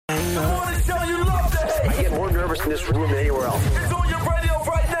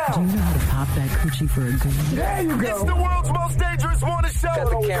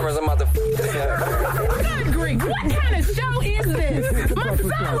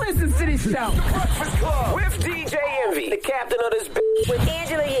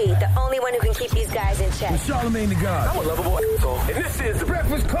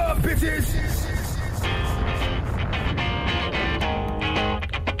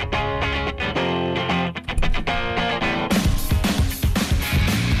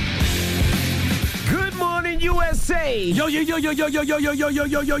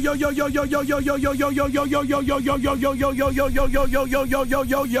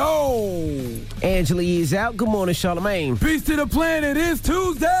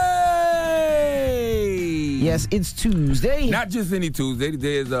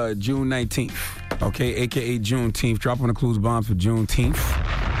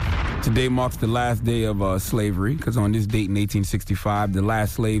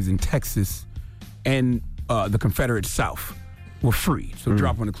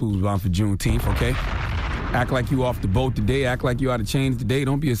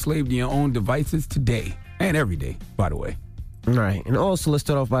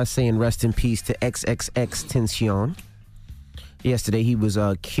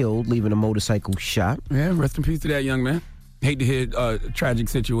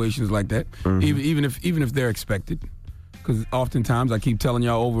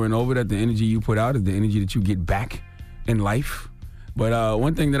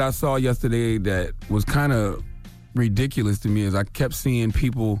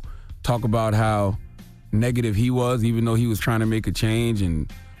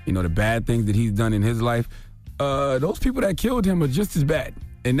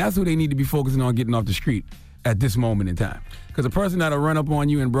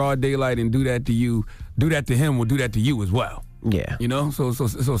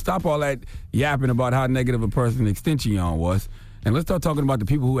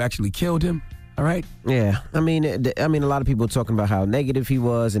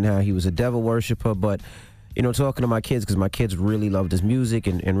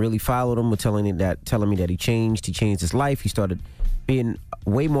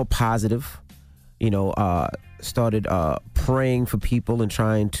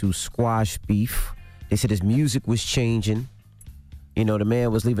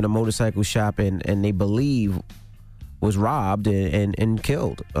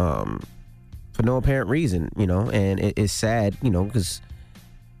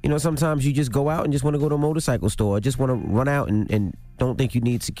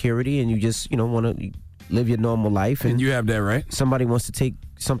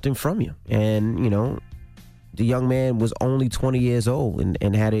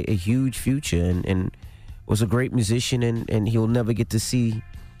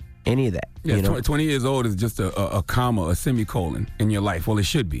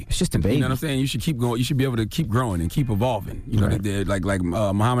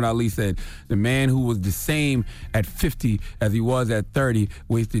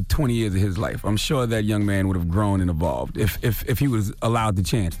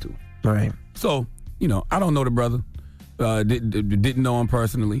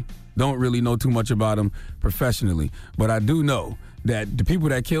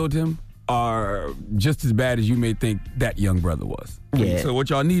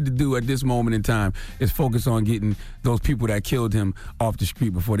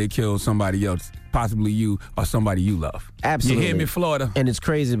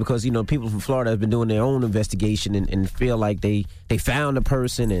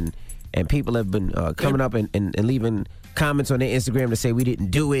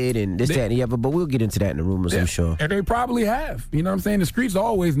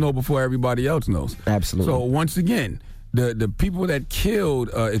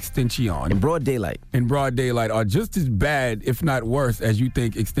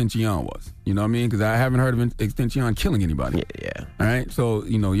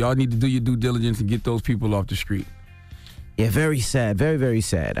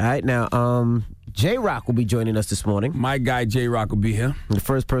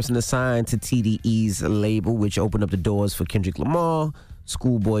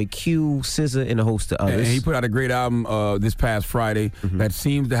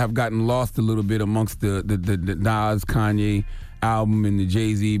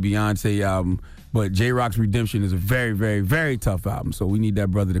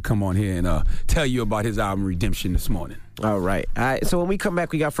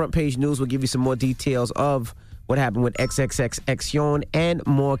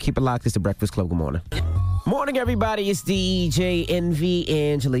Morning, everybody. It's DJ NV,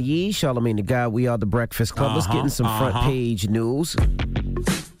 Angela Yee, Charlamagne the God. We are the Breakfast Club. Let's get in some front page news.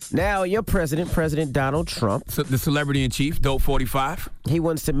 Now, your president, President Donald Trump. So the celebrity in chief, Dope 45. He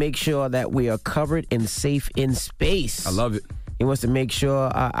wants to make sure that we are covered and safe in space. I love it. He wants to make sure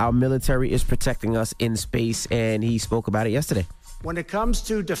our military is protecting us in space, and he spoke about it yesterday. When it comes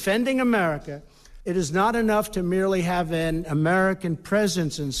to defending America, it is not enough to merely have an American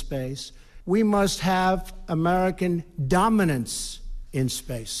presence in space. We must have American dominance in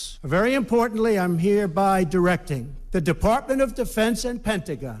space. Very importantly, I'm hereby directing the Department of Defense and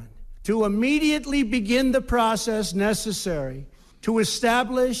Pentagon to immediately begin the process necessary to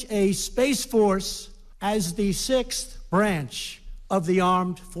establish a Space Force as the sixth branch of the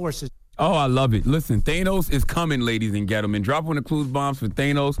armed forces. Oh, I love it. Listen, Thanos is coming, ladies and gentlemen. Drop one of the clues bombs for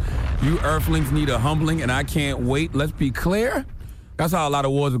Thanos. You Earthlings need a humbling, and I can't wait. Let's be clear. That's how a lot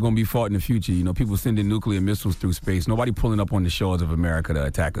of wars are going to be fought in the future. You know, people sending nuclear missiles through space. Nobody pulling up on the shores of America to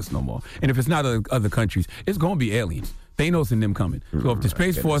attack us no more. And if it's not other countries, it's going to be aliens. Thanos and them coming. So if the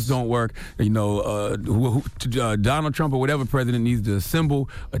Space Force don't work, you know, Donald Trump or whatever president needs to assemble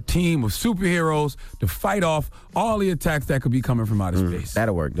a team of superheroes to fight off all the attacks that could be coming from outer space.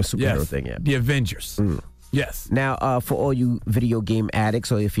 That'll work. The superhero thing, yeah. The Avengers. Yes. Now, for all you video game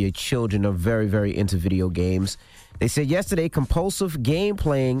addicts, or if your children are very, very into video games, they said yesterday compulsive game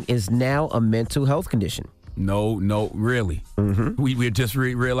playing is now a mental health condition. No, really. We're just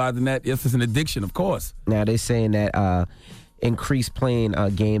realizing that. Yes, it's an addiction, of course. Now, they're saying that increased playing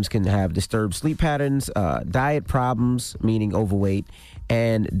games can have disturbed sleep patterns, diet problems, meaning overweight,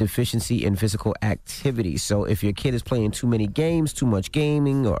 and deficiency in physical activity. So if your kid is playing too many games, too much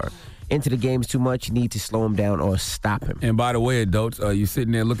gaming, or into the games too much, you need to slow him down or stop him. And by the way, adults, you're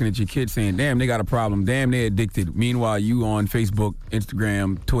sitting there looking at your kids saying, damn, they got a problem. Damn, they're addicted. Meanwhile, you on Facebook,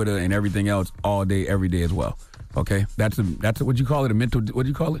 Instagram, Twitter, and everything else all day, every day as well. Okay? That's what you call it, what do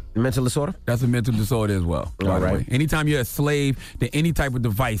you call it? Mental disorder? That's a mental disorder as well, by the way. Anytime you're a slave to any type of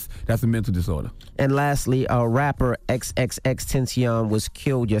device, that's a mental disorder. And lastly, rapper XXXTentacion was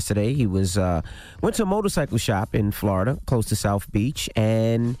killed yesterday. He was went to a motorcycle shop in Florida, close to South Beach,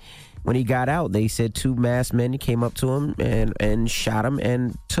 and when he got out, they said two masked men came up to him and shot him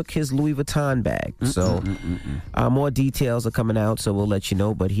and took his Louis Vuitton bag. So more details are coming out, so we'll let you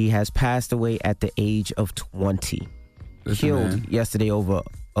know. But he has passed away at the age of 20. Killed yesterday over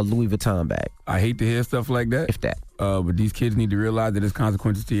a Louis Vuitton bag. I hate to hear stuff like that. If that. But these kids need to realize that there's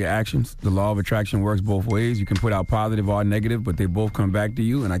consequences to your actions. The law of attraction works both ways. You can put out positive or negative, but they both come back to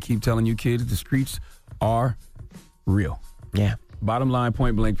you. And I keep telling you kids, the streets are real. Yeah. Bottom line,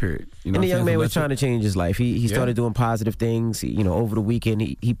 point blank, period. You know, and the young man was trying to change his life. He started doing positive things. You know, over the weekend,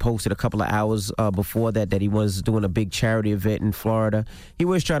 he posted a couple of hours before that he was doing a big charity event in Florida. He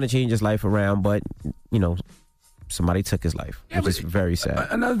was trying to change his life around, but, you know, somebody took his life, which is very sad.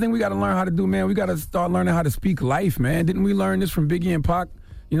 Another thing we got to learn how to do, man, we got to start learning how to speak life, man. Didn't we learn this from Biggie and Pac?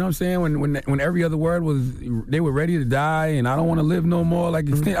 You know what I'm saying? When every other word was, they were ready to die and I don't want to live no more. Like,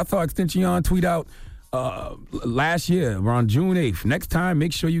 I saw Extension tweet out, last year, around June 8th, next time,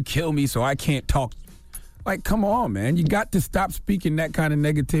 make sure you kill me so I can't talk. Like, come on, man. You got to stop speaking that kind of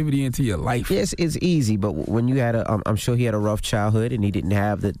negativity into your life. Yes, it's easy, but when you had I'm sure he had a rough childhood and he didn't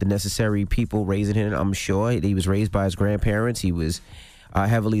have the necessary people raising him. I'm sure he was raised by his grandparents. He was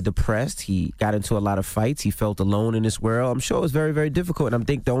heavily depressed. He got into a lot of fights. He felt alone in this world. I'm sure it was very, very difficult. And I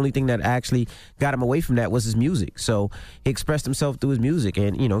think the only thing that actually got him away from that was his music. So he expressed himself through his music,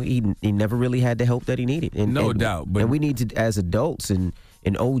 and you know he never really had the help that he needed. And, no doubt. But we need to, as adults and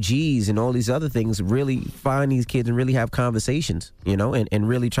OGs and all these other things, really find these kids and really have conversations, you know, and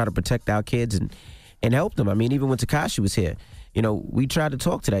really try to protect our kids and help them. I mean, even when Tekashi was here, you know, we tried to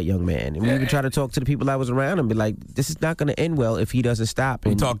talk to that young man. And we even tried to talk to the people that was around him, be like, this is not going to end well if he doesn't stop.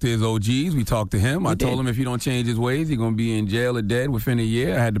 And we talked to his OGs. We talked to him. I told him if he don't change his ways, he's going to be in jail or dead within a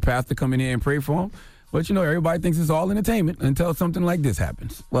year. I had the pastor come in here and pray for him. But, you know, everybody thinks it's all entertainment until something like this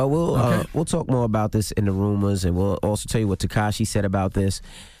happens. Well, we'll talk more about this in the rumors, and we'll also tell you what Tekashi said about this.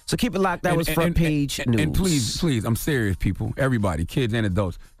 So keep it locked. That was front page news. And please, I'm serious, people. Everybody, kids and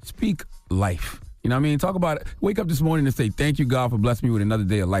adults, speak life. You know what I mean? Talk about it. Wake up this morning and say, thank you, God, for blessing me with another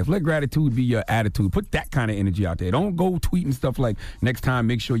day of life. Let gratitude be your attitude. Put that kind of energy out there. Don't go tweeting stuff like, next time,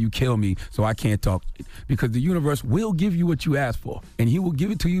 make sure you kill me so I can't talk. Because the universe will give you what you ask for. And he will give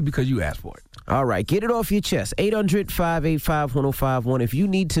it to you because you asked for it. All right, get it off your chest. 800-585-1051. If you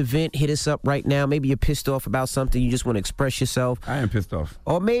need to vent, hit us up right now. Maybe you're pissed off about something. You just want to express yourself. I am pissed off.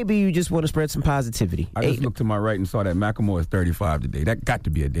 Or maybe you just want to spread some positivity. I just looked to my right and saw that Macklemore is 35 today. That got to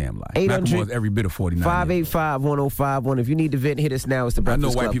be a damn lie. Macklemore is every bit of 49. 585-1051. If you need to vent, hit us now. It's the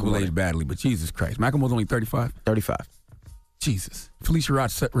Breakfast Club. I know white people age badly, but Jesus Christ. Macklemore's only 35? 35. Jesus. Felicia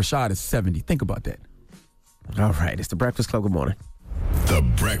Rashad is 70. Think about that. All right, it's the Breakfast Club. Good morning. The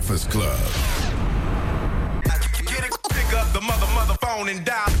Breakfast Club. Pick up the mother phone and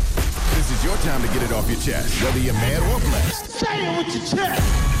dial. This is your time to get it off your chest, whether you're mad or blessed. Say it with your chest.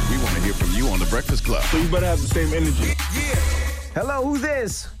 We want to hear from you on The Breakfast Club. So you better have the same energy. Yeah. Hello, who's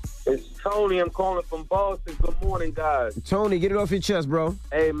this? It's Tony. I'm calling from Boston. Good morning, guys. Tony, get it off your chest, bro.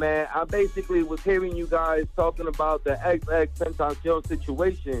 Hey, man, I basically was hearing you guys talking about the XXXTentacion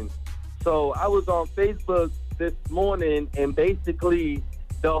situation. So I was on Facebook this morning, and basically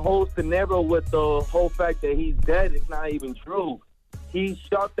the whole scenario with the whole fact that he's dead is not even true. He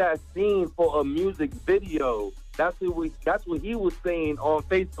shot that scene for a music video. That's what he was saying on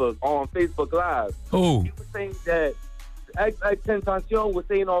Facebook Live. Oh. He was saying that XXXTentacion was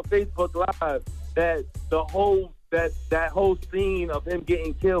saying on Facebook Live that that whole scene of him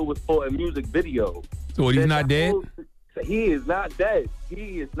getting killed was for a music video. So he's not dead? He is not dead.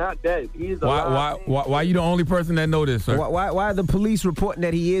 He is not dead. He is alive. Why you the only person that know this, sir? Why are the police reporting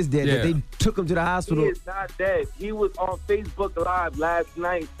that he is dead, that they took him to the hospital? He is not dead. He was on Facebook Live last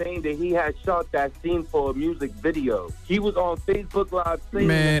night saying that he had shot that scene for a music video. He was on Facebook Live saying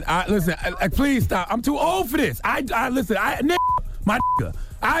Man, please stop. I'm too old for this. I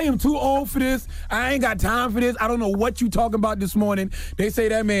am too old for this. I ain't got time for this. I don't know what you talking about this morning. They say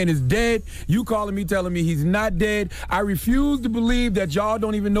that man is dead. You calling me, telling me he's not dead. I refuse to believe that y'all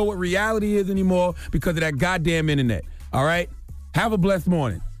don't even know what reality is anymore because of that goddamn internet. All right? Have a blessed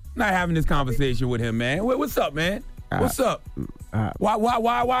morning. I'm not having this conversation with him, man. What's up, man? What's up?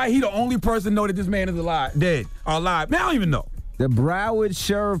 Why he the only person know that this man is dead or alive? Man, I don't even know. The Broward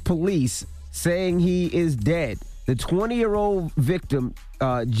Sheriff Police saying he is dead. The 20-year-old victim,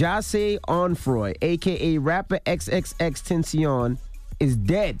 Jase Onfroy, a.k.a. rapper XXXTentacion, is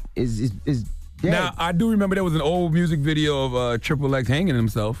dead. Is dead. Now, I do remember there was an old music video of Triple X hanging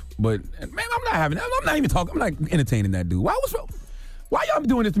himself, but, man, I'm not even talking. I'm not entertaining that dude. Why y'all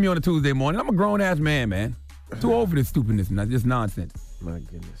doing this to me on a Tuesday morning? I'm a grown-ass man. Too old for this stupidness and this nonsense. My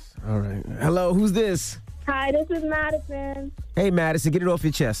goodness. All right. Hello, who's this? Hi, this is Madison. Hey, Madison, get it off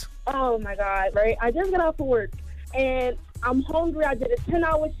your chest. Oh, my God, right? I just got off of work, and I'm hungry. I did a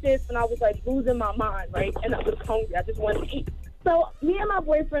 10-hour shift, and I was, losing my mind, right? And I was hungry. I just wanted to eat. So me and my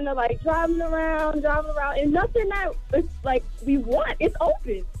boyfriend are, driving around, and nothing that it's, we want. It's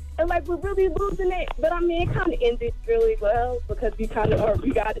open. And, we're really losing it. But, it kind of ended really well because we got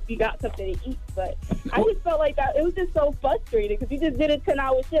something to eat. But I just felt like that. It was just so frustrating because we just did a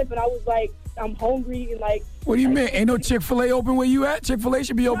 10-hour shift, and I was I'm hungry and What do you mean? Ain't no Chick-fil-A open where you at? Chick-fil-A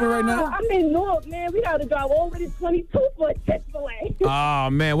should be open right now. I'm in Newark, man. We got to drive all the way to 22 for a Chick-fil-A. Oh,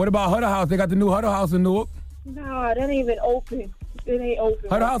 man. What about Huddle House? They got the new Huddle House in Newark. No, that ain't even open. It ain't open.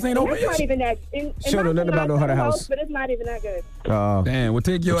 Huddle House ain't open yet? It's not even that. Sure, nothing about no Huddle House. But it's not even that good. Damn, well,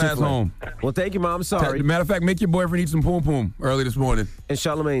 take your ass home. Well, thank you, Mom. I'm sorry. Matter of fact, make your boyfriend eat some Poom Poom early this morning. And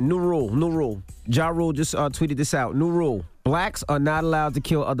Charlamagne, new rule. Ja Rule just tweeted this out. New rule. Blacks are not allowed to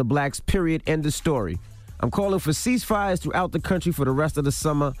kill other blacks, period. End of story. I'm calling for ceasefires throughout the country for the rest of the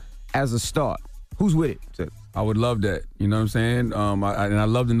summer as a start. Who's with it? I would love that. You know what I'm saying? And I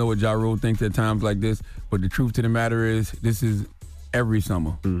love to know what Ja Rule thinks at times like this. But the truth to the matter is, this is every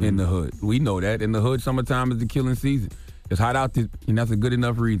summer in the hood. We know that. In the hood, summertime is the killing season. It's hot out there, and that's a good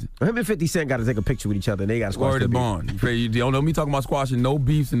enough reason. Him and 50 Cent got to take a picture with each other, and they got to squash their beef. Word is born. You don't know me talking about squashing no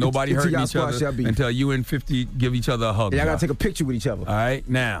beefs and nobody hurting each other until you and 50 give each other a hug. Y'all got to take a picture with each other. All right,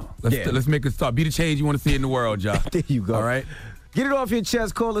 now, let's make a start. Be the change you want to see in the world, Ja. There you go. All right? Get it off your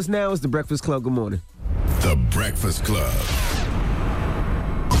chest. Call us now. It's The Breakfast Club. Good morning. The Breakfast Club.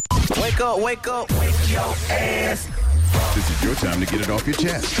 Wake up. Wake your ass. This is your time to get it off your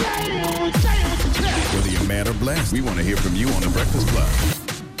chest. Whether you're mad or blessed, we want to hear from you on The Breakfast Club.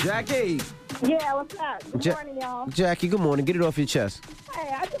 Jackie. Yeah, what's up? Good morning, y'all. Jackie, good morning. Get it off your chest.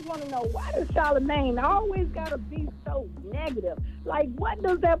 Hey, I just want to know, why does Charlamagne always got to be so negative? What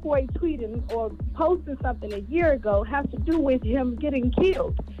does that boy tweeting or posting something a year ago have to do with him getting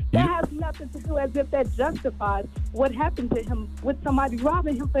killed? That has nothing to do, as if that justifies what happened to him with somebody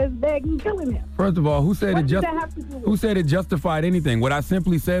robbing him for his bag and killing him. First of all, who said who said it justified anything? What I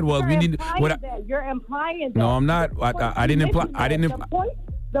simply said was You're implying that. No, I'm not. I didn't imply.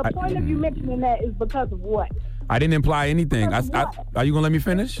 The point of you mentioning that is because of what? I didn't imply anything. Are you gonna let me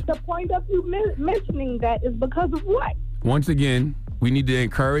finish? The point of you mentioning that is because of what? Once again, we need to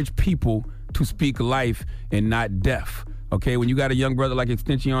encourage people to speak life and not death. Okay, when you got a young brother like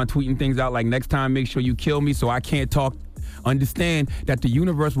Extension tweeting things out like, next time make sure you kill me so I can't talk, understand that the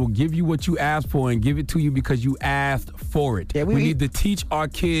universe will give you what you asked for and give it to you because you asked for it. Yeah, we need to teach our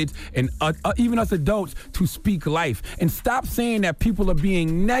kids and even us adults to speak life and stop saying that people are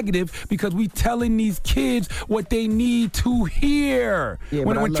being negative because we telling these kids what they need to hear. Yeah,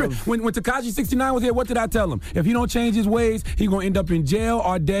 when Tekashi 69 was here, what did I tell him? If he don't change his ways, he gonna end up in jail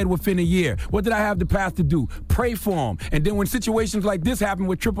or dead within a year. What did I have the pastor do? Pray for him. And then when situations like this happen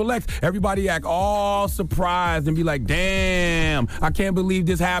with Triple X, everybody act all surprised and be like, damn, I can't believe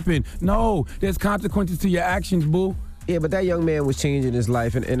this happened. No, there's consequences to your actions, boo. Yeah, but that young man was changing his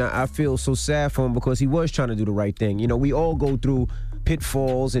life, and I feel so sad for him because he was trying to do the right thing. You know, we all go through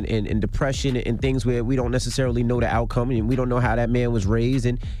pitfalls and depression and things where we don't necessarily know the outcome, and we don't know how that man was raised,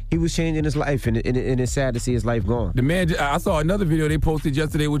 and he was changing his life, and it's sad to see his life gone. The man, I saw another video they posted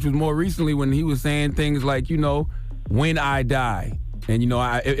yesterday, which was more recently, when he was saying things like, you know, when I die. And, you know,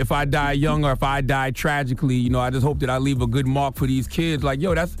 if I die young or if I die tragically, you know, I just hope that I leave a good mark for these kids. Like,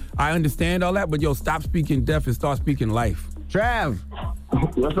 yo, I understand all that, but, yo, stop speaking death and start speaking life. Trav.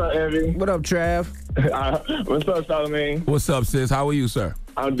 What's up, Evie? What up, Trav? What's up, Charlamagne? What's up, sis? How are you, sir?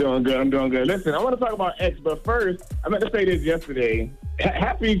 I'm doing good. Listen, I want to talk about X, but first, I meant to say this yesterday.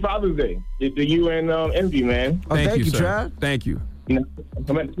 Happy Father's Day to you and Envy, man. Oh, thank you, sir. Trav. Thank you. You know,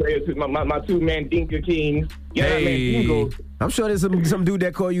 I meant to say it to my two Mandinka kings. Yeah, hey. I'm sure there's some dude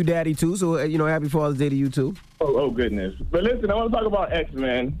that call you daddy too, so, you know, happy Father's Day to you too. Oh, goodness. But listen, I want to talk about X,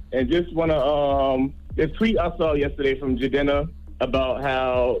 man, and just want to, this tweet I saw yesterday from Jadena about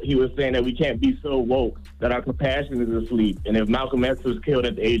how he was saying that we can't be so woke, that our compassion is asleep. And if Malcolm X was killed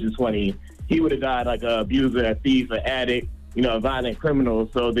at the age of 20, he would have died like an abuser, a thief, an addict, you know, a violent criminal.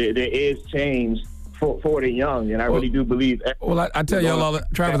 So there is change for the young, and I really do believe. Well, I tell y'all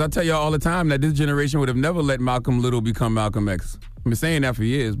Travis, I tell y'all all the time that this generation would have never let Malcolm Little become Malcolm X. I've been saying that for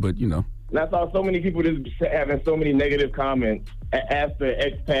years, but you know. And I saw so many people just having so many negative comments after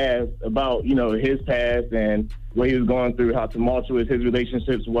X passed about, you know, his past and what he was going through, how tumultuous his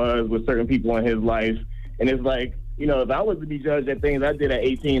relationships was with certain people in his life. And it's like, you know, if I was to be judged at things I did at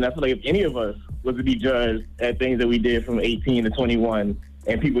 18, I feel like if any of us was to be judged at things that we did from 18 to 21,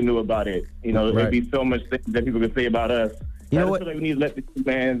 and people knew about it, you know, there'd be so much things that people could say about us. You know what? I feel like we need to let this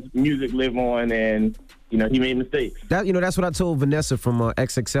man's music live on, and you know, he made mistakes. That's what I told Vanessa from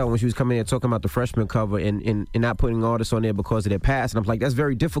XXL when she was coming in talking about the freshman cover and not putting artists on there because of their past. And I'm like, that's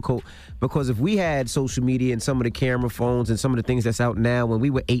very difficult because if we had social media and some of the camera phones and some of the things that's out now when we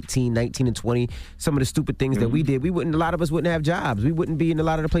were 18, 19, and 20, some of the stupid things that we did, a lot of us wouldn't have jobs. We wouldn't be in a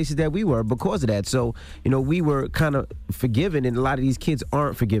lot of the places that we were because of that. So, you know, we were kind of forgiven, and a lot of these kids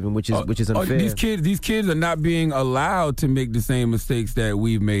aren't forgiven, which is unfair. These kids are not being allowed to make the same mistakes that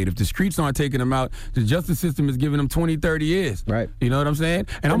we've made. If the streets aren't taking them out, the justice system is giving them 20, 30 years. Right. You know what I'm saying?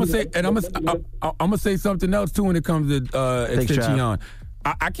 And I'm gonna say something else too when it comes to Extension.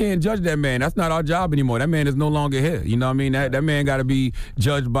 I can't judge that man. That's not our job anymore. That man is no longer here. You know what I mean? That man got to be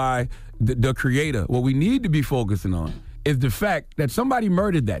judged by the creator. What we need to be focusing on is the fact that somebody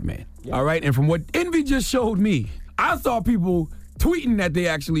murdered that man. Yeah. All right? And from what Envy just showed me, I saw people tweeting that they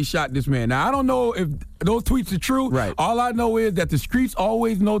actually shot this man. Now, I don't know if those tweets are true. Right. All I know is that the streets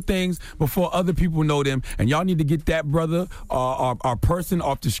always know things before other people know them, and y'all need to get that brother or person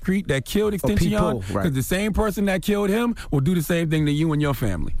off the street that killed Extension, because the same person that killed him will do the same thing to you and your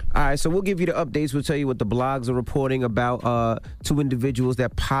family. All right, so we'll give you the updates. We'll tell you what the blogs are reporting about two individuals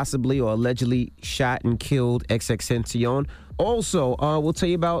that possibly or allegedly shot and killed XXXTentacion. Also, we'll tell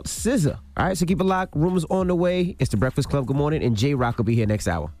you about SZA. All right, so keep it locked. Rumors on the way. It's The Breakfast Club. Good morning, and J-Rock will be here next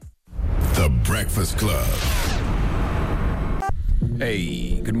hour. The Breakfast Club.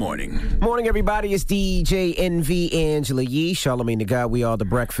 Hey, good morning. Morning, everybody. It's DJ NV Angela Yee, Charlamagne the God. We are The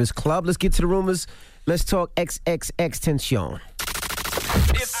Breakfast Club. Let's get to the rumors. Let's talk XXXTentacion.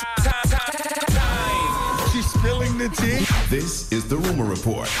 It's time. She's spilling the tea. This is The Rumor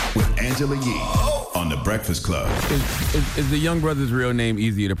Report with Angela Yee on The Breakfast Club. Is the young brother's real name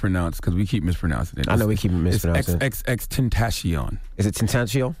easier to pronounce? Because we keep mispronouncing it. I know we keep mispronouncing it. It's XXXTentacion. Is it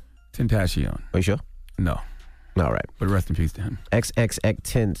Tentacion? Tentacion. Are you sure? No. All right. But rest in peace to him.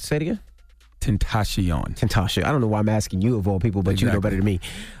 XXXTentacion. Say it again? Tentacion. I don't know why I'm asking you of all people, but you know better than me.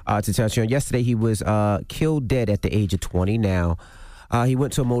 Tentacion. Yesterday he was killed dead at the age of 20. Now, he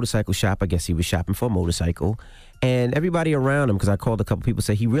went to a motorcycle shop. I guess he was shopping for a motorcycle. And everybody around him, because I called a couple people,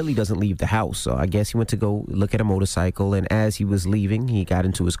 said he really doesn't leave the house. So I guess he went to go look at a motorcycle. And as he was leaving, he got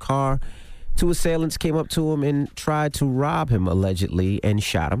into his car. 2 assailants came up to him and tried to rob him, allegedly, and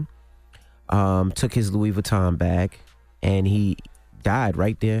shot him. Took his Louis Vuitton bag, and he died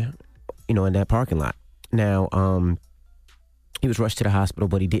right there, in that parking lot. Now, he was rushed to the hospital,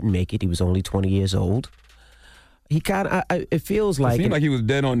 but he didn't make it. He was only 20 years old. He kind of, it feels like... It seemed like he was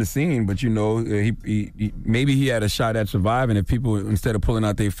dead on the scene, but, he maybe he had a shot at surviving. If people, instead of pulling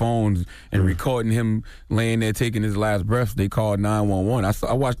out their phones and recording him laying there taking his last breath, they called 911.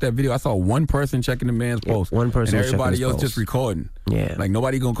 I watched that video. I saw one person checking the man's pulse. One person and everybody checking his else pulse. just recording. Yeah. Like,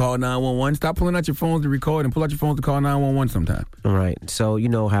 nobody going to call 911. Stop pulling out your phones to record and pull out your phones to call 911 sometime. Right. So, you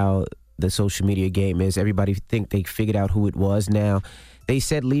know how the social media game is. Everybody think they figured out who it was now. They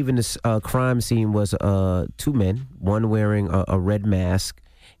said leaving this crime scene was 2 men, one wearing a red mask,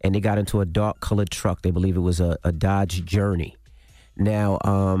 and they got into a dark-colored truck. They believe it was a Dodge Journey. Now,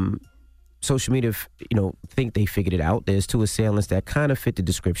 social media, think they figured it out. There's 2 assailants that kind of fit the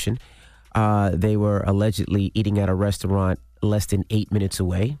description. They were allegedly eating at a restaurant less than 8 minutes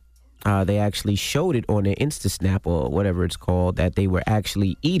away. They actually showed it on their InstaSnap or whatever it's called, that they were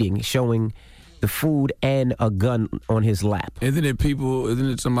actually eating, showing the food and a gun on his lap. Isn't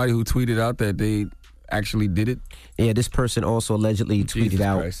it somebody who tweeted out that they actually did it? Yeah, this person also allegedly tweeted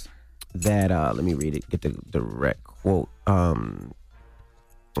out that, let me read it, get the direct quote.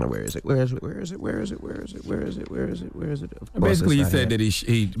 Where is it? Basically, he said that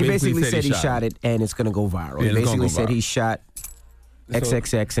he basically said he shot it and it's going to go viral. He basically said he shot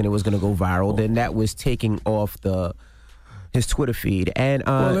XXX and it was going to go viral. Then that was taking off his Twitter feed. And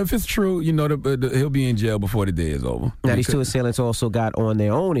well, if it's true, he'll be in jail before the day is over. Now, these 2 assailants also got on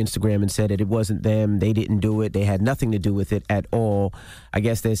their own Instagram and said that it wasn't them. They didn't do it. They had nothing to do with it at all. I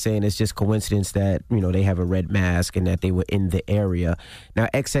guess they're saying it's just coincidence that, they have a red mask and that they were in the area. Now,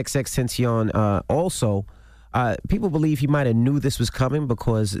 XXXTentacion also, people believe he might have knew this was coming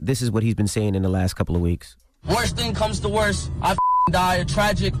because this is what he's been saying in the last couple of weeks. Worst thing comes to worst, I die a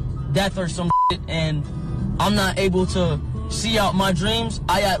tragic death or some shit, and I'm not able to see out my dreams.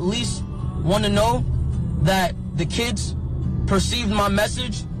 I at least want to know that the kids perceived my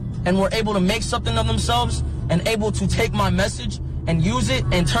message and were able to make something of themselves and able to take my message and use it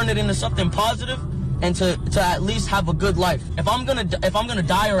and turn it into something positive and to at least have a good life. If I'm gonna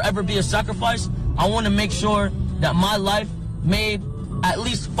die or ever be a sacrifice, I want to make sure that my life made at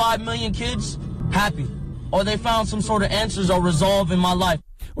least 5 million kids happy, or they found some sort of answers or resolve in my life.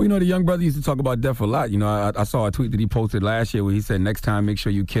 Well, the young brother used to talk about death a lot. I saw a tweet that he posted last year where he said, next time, make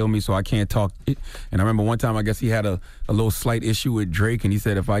sure you kill me so I can't talk it. And I remember one time, I guess he had a little slight issue with Drake, and he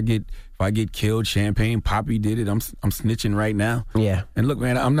said, if I get killed, Champagne Poppy did it, I'm snitching right now. Yeah. And look,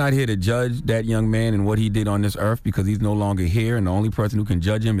 man, I'm not here to judge that young man and what he did on this earth because he's no longer here, and the only person who can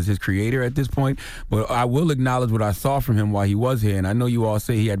judge him is his creator at this point. But I will acknowledge what I saw from him while he was here, and I know you all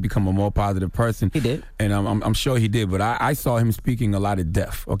say he had become a more positive person. He did. And I'm sure he did, but I saw him speaking a lot of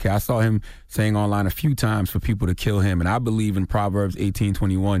death. Okay, I saw him saying online a few times for people to kill him, and I believe in Proverbs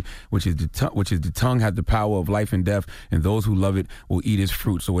 18:21, which is the tongue has the power of life and death, and those who love it will eat its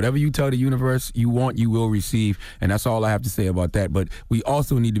fruit. So whatever you tell the universe you want, you will receive, and that's all I have to say about that. But we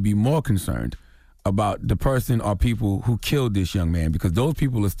also need to be more concerned about the person or people who killed this young man, because those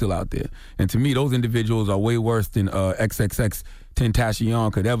people are still out there. And to me, those individuals are way worse than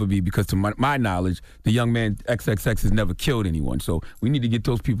XXXTentacion could ever be, because to my knowledge, the young man XXX has never killed anyone. So we need to get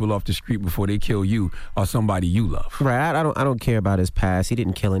those people off the street before they kill you or somebody you love. Right. I don't care about his past. He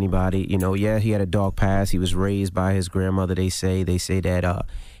didn't kill anybody. Yeah, he had a dark past. He was raised by his grandmother, they say. They say that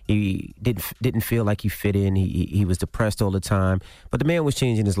he didn't feel like he fit in. He was depressed all the time. But the man was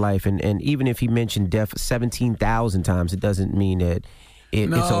changing his life. And even if he mentioned death 17,000 times, it doesn't mean that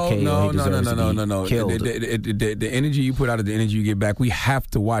it's okay. No. Killed. The energy you put out is the energy you get back. We have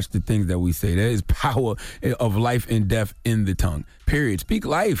to watch the things that we say. There is power of life and death in the tongue. Period. Speak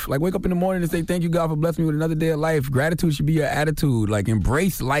life. Like, wake up in the morning and say, thank you, God, for blessing me with another day of life. Gratitude should be your attitude. Like,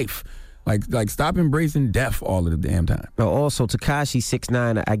 embrace life. Like stop embracing death all of the damn time. Also, Tekashi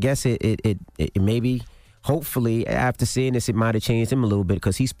 6ix9ine, I guess it maybe, hopefully, after seeing this, it might have changed him a little bit,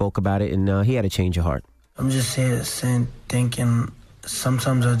 because he spoke about it and he had a change of heart. I'm just thinking,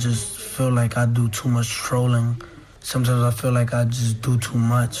 sometimes I just feel like I do too much trolling. Sometimes I feel like I just do too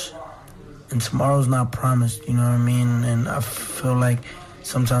much. And tomorrow's not promised, you know what I mean? And I feel like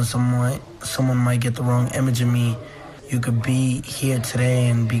sometimes someone might get the wrong image of me. You could be here today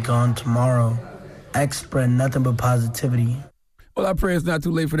and be gone tomorrow. I spread nothing but positivity. Well, I pray it's not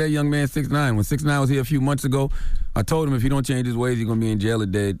too late for that young man, 6ix9ine. When 6ix9ine was here a few months ago, I told him if he don't change his ways, he's going to be in jail or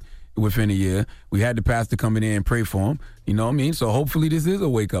dead. within a year. We had the pastor come in there and pray for him. You know what I mean? So hopefully this is a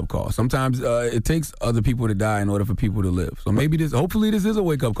wake-up call. Sometimes it takes other people to die in order for people to live. So hopefully this is a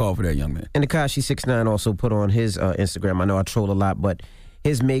wake-up call for that young man. And Tekashi6ix9ine also put on his Instagram. I know I troll a lot, but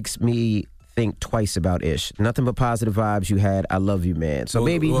his makes me think twice about Ish. Nothing but positive vibes you had. I love you, man. So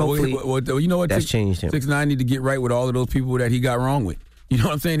hopefully, you know what? That's changed him. 6ix9ine need to get right with all of those people that he got wrong with. You know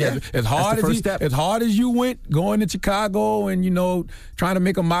what I'm saying? Yeah. As hard as you went going to Chicago and, trying to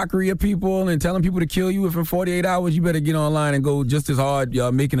make a mockery of people and telling people to kill you within 48 hours, you better get online and go just as hard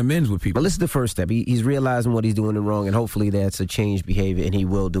making amends with people. But this is the first step. He's realizing what he's doing wrong, and hopefully that's a changed behavior, and he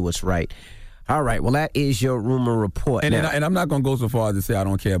will do what's right. All right, well, that is your rumor report. And I'm not going to go so far as to say I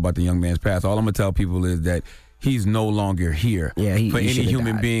don't care about the young man's past. All I'm going to tell people is that he's no longer here for any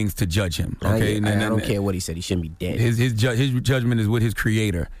human beings to judge him. Okay, I don't care what he said. He shouldn't be dead. His judgment is with his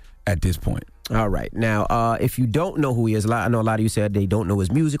creator at this point. All right. Now, if you don't know who he is, I know a lot of you said they don't know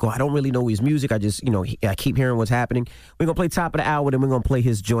his music, or I don't really know his music. I just, I keep hearing what's happening. We're going to play top of the hour, then we're going to play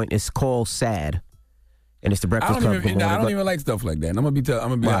his joint. It's called Sad. And it's the Breakfast Club. I don't even like stuff like that. And I'm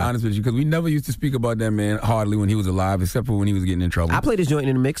gonna be honest with you, because we never used to speak about that man hardly when he was alive, except for when he was getting in trouble. I played his joint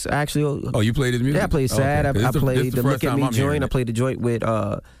in the mix, actually. Oh, you played his music? Yeah, I played Sad. Okay. I played the Look at Me joint. I played the joint with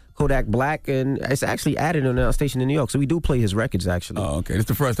Kodak Black, and it's actually added on our station in New York. So we do play his records, actually. Oh, okay. It's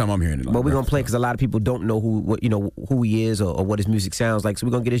the first time I'm hearing it. But we're gonna play because a lot of people don't know who he is or what his music sounds like. So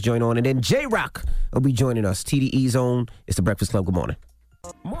we're gonna get his joint on, and then J-Rock will be joining us. TDE Zone. It's the Breakfast Club. Good morning.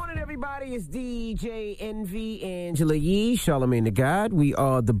 Morning, everybody. It's DJ Envy, Angela Yee, Charlamagne the God. We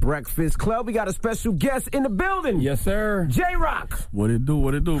are the Breakfast Club. We got a special guest in the building. Yes, sir. J-Rock. What it do,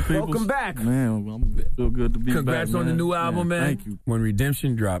 peoples? Welcome back. Man, I feel good to be Congrats back, on the new album, man. Thank you. When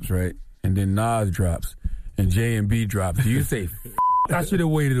Redemption drops, right, and then Nas drops, and J&B drops, do you say, I should have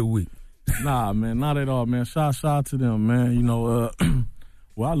waited a week? Nah, man, not at all, man. Shout out to them, man.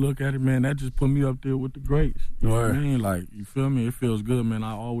 Well, I look at it, man, that just put me up there with the greats. You know what I mean? Like, you feel me? It feels good, man.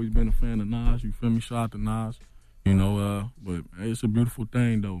 I've always been a fan of Nas. You feel me? Shout out to Nas. But it's a beautiful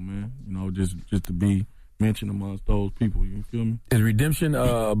thing, though, man. Just to be mentioned amongst those people. You feel me? Is Redemption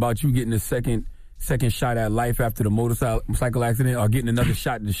about you getting a second shot at life after the motorcycle accident, or getting another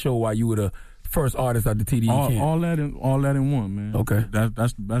shot to show why you were the first artist at the TDE camp? All that in one, man. Okay.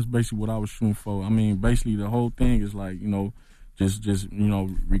 That's basically what I was shooting for. I mean, basically the whole thing is like, just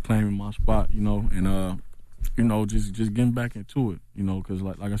reclaiming my spot, and just getting back into it, because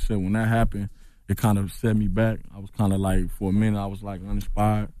like I said, when that happened, it kind of set me back. I was kind of like, for a minute, I was like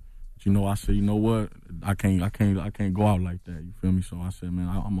uninspired. But I said, you know what, I can't go out like that. You feel me? So I said, man,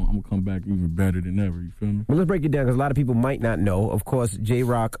 I'm gonna come back even better than ever. You feel me? Well, let's break it down because a lot of people might not know. Of course,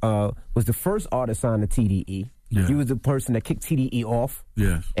 J-Rock was the first artist signed to TDE. Yeah. You was the person that kicked TDE off.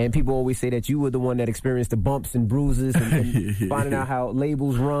 Yes. And people always say that you were the one that experienced the bumps and bruises and finding out how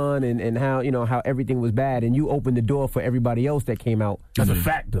labels run and how, how everything was bad. And you opened the door for everybody else that came out. That's a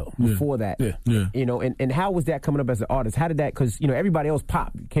fact, though. Before that. Yeah. And how was that coming up as an artist? How did that, because, everybody else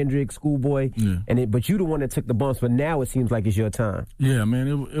popped, Kendrick, Schoolboy, but you the one that took the bumps, but now it seems like it's your time. Yeah, man,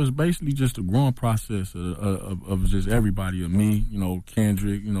 it was basically just a growing process of just everybody, of me,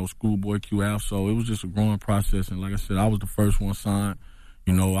 Kendrick, Schoolboy, Q-Al, so it was just a growing process. And like I said, I was the first one signed.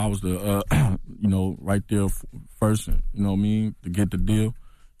 I was the, right there first, to get the deal.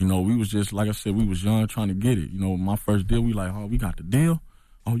 We was just, like I said, we was young trying to get it. My first deal, we like, oh, we got the deal?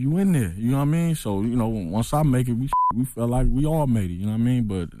 Oh, you in there? You know what I mean? So, once I make it, we felt like we all made it, you know what I mean?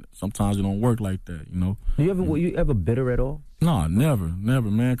 But sometimes it don't work like that, Were you ever bitter at all? No, never,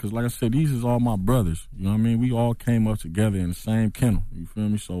 man. Because like I said, these is all my brothers, you know what I mean? We all came up together in the same kennel, you feel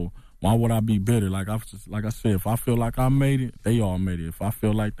me? So why would I be bitter? Like I said, if I feel like I made it, they all made it. If I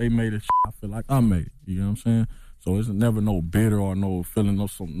feel like they made it, I feel like I made it. You know what I'm saying? So it's never no bitter or no feeling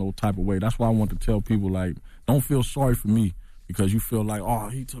no type of way. That's why I want to tell people, like, don't feel sorry for me because you feel like, oh,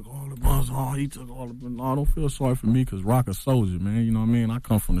 he took all the buzz, No, don't feel sorry for me because Rock a soldier, man. You know what I mean? I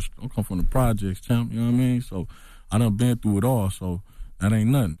come from the projects, champ. You know what I mean? So I done been through it all. So that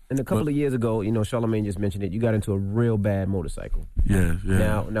ain't nothing. And a couple of years ago, Charlamagne just mentioned it, you got into a real bad motorcycle. Yeah.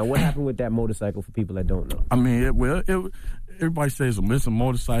 Now what happened with that motorcycle for people that don't know? I mean, everybody says it's a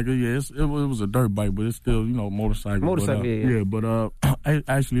motorcycle. Yeah, it was a dirt bike, but it's still, motorcycle. Motorcycle, yeah. But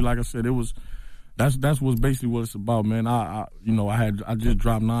actually, like I said, that's what's basically what it's about, man. I just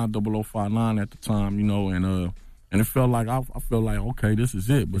dropped 90059 at the time, and it felt like I felt like, okay, this is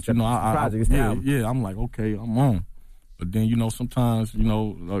it. But I'm like, okay, I'm on. But then, sometimes,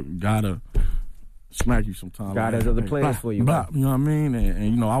 gotta smack you sometimes. God has other plans for you. You know what I mean?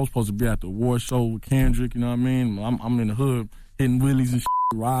 And I was supposed to be at the award show with Kendrick, you know what I mean? I'm in the hood hitting wheelies and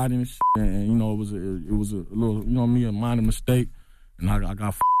riding and and it was a little, a minor mistake. And I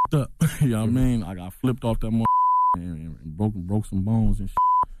got up. You know what I mean? I got flipped off that and broke some bones and shit.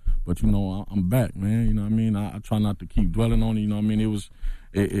 But, you know, I'm back, man. You know what I mean? I try not to keep dwelling on it. You know what I mean?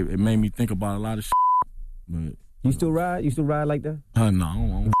 It made me think about a lot of shit. But you still ride? You still ride like that? No, I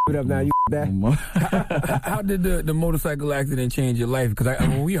don't. Put up now, you back. How did the motorcycle accident change your life? Because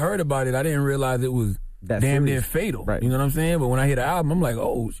when we heard about it, I didn't realize it was damn near fatal. Right. You know what I'm saying? But when I hear the album, I'm like,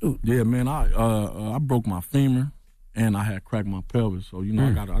 oh, shoot. Yeah, man, I broke my femur and I had cracked my pelvis. So, you know,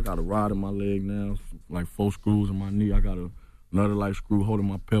 I got a rod in my leg now, like 4 screws in my knee. I got another like screw holding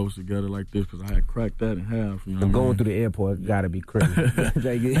my pelvis together like this because I had cracked that in half. You know and going through the airport got to be crazy.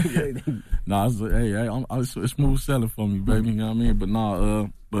 Nah, it's smooth sailing for me, baby. You know what I mean?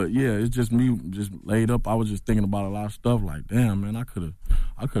 But but yeah, it's just me just laid up. I was just thinking about a lot of stuff. Like, damn, man, I could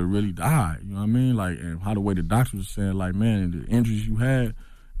have really died. You know what I mean? Like, and how the way the doctors were saying, like, man, the injuries you had,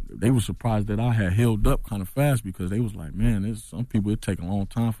 they were surprised that I had healed up kind of fast because they was like, man, some people it take a long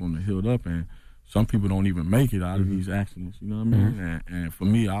time for them to heal up, and some people don't even make it out of these accidents. You know what I mean? And for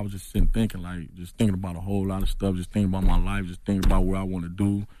me, I was just sitting thinking about a whole lot of stuff, just thinking about my life, just thinking about what I want to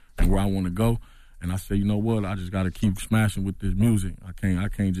do and where I want to go. And I said, you know what? I just got to keep smashing with this music. I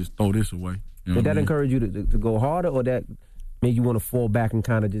can't just throw this away. You know Did that encourage you to go harder, or that made you want to fall back and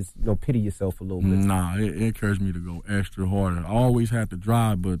kind of just pity yourself a little bit? Nah, it encouraged me to go extra harder. I always had to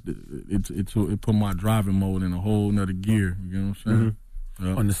drive, but it put my driving mode in a whole nother gear. You know what I'm saying?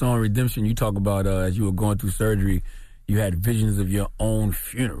 Yep. On the song Redemption, you talk about as you were going through surgery, you had visions of your own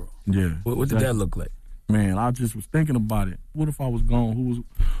funeral. Yeah. What did that look like? Man, I just was thinking about it. What if I was gone? Who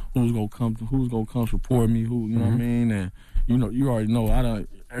was gonna come support me? Who, you know what I mean? And you already know.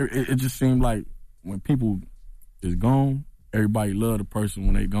 It just seemed like when people is gone, everybody love the person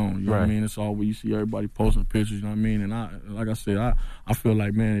when they gone. You know what I mean? It's all where you see everybody posting pictures. You know what I mean? And like I said, I feel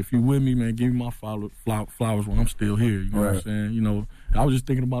like, man, if you with me, man, give me my flowers while I'm still here. You know what I'm saying? You know, I was just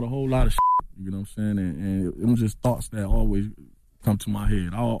thinking about a whole lot of shit. You know what I'm saying? And it was just thoughts that always come to my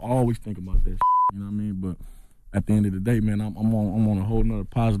head. I always think about that shit. You know what I mean? But at the end of the day, man, I'm on a whole nother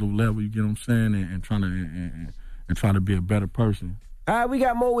positive level. You get what I'm saying? And trying to be a better person. All right, we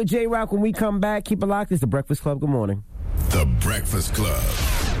got more with J-Rock when we come back. Keep it locked. It's The Breakfast Club. Good morning. The Breakfast Club.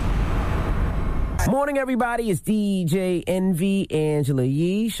 Morning, everybody. It's DJ Envy, Angela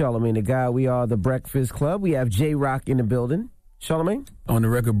Yee, Charlamagne the Guy. We are The Breakfast Club. We have J-Rock in the building. Charlamagne? On the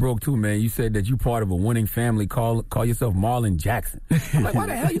record broke, too, man. You said that you part of a winning family. Call yourself Marlon Jackson. I'm like, why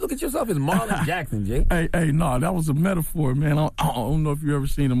the hell you look at yourself as Marlon Jackson, Jay? Hey, no, that was a metaphor, man. I don't know if you ever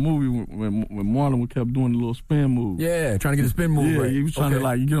seen a movie when Marlon kept doing the little spin move. Yeah, trying to get a spin move right. He was trying to,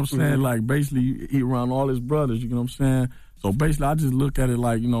 you know what I'm saying? Like, basically, he around all his brothers, you know what I'm saying? So, basically, I just look at it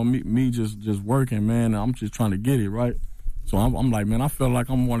like, me just working, man, and I'm just trying to get it, right? So I'm like, man, I feel like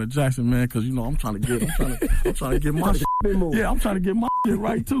I'm Marlon Jackson, man, because I'm trying to get my shit. Yeah, I'm trying to get my shit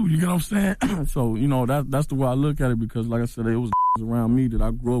right too. You get what I'm saying? So that's the way I look at it, because like I said, it was around me that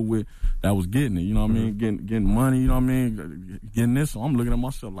I grew up with that was getting it. You know what I mean? Getting money. You know what I mean? Getting this. So I'm looking at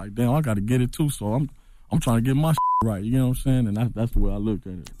myself like, damn, I got to get it too. So I'm trying to get my shit right. You know what I'm saying? And that's the way I looked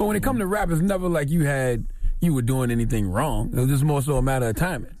at it. But when it comes to rap, it's never like you were doing anything wrong. It was just more so a matter of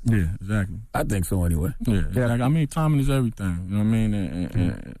timing. Yeah, exactly. I think so anyway. Yeah, exactly. I mean, timing is everything. You know what I mean?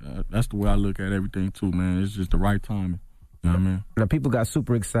 And that's the way I look at everything too, man. It's just the right timing. You know what I mean? Now, people got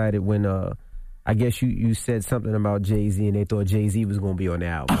super excited when, I guess you said something about Jay-Z and they thought Jay-Z was going to be on the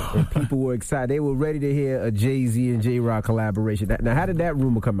album. And people were excited. They were ready to hear a Jay-Z and J-Rock collaboration. Now, how did that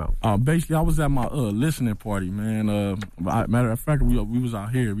rumor come out? Basically, I was at my listening party, man. Matter of fact, we was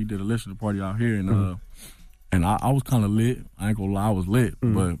out here. We did a listening party out here, and I was kind of lit. I ain't gonna lie, I was lit,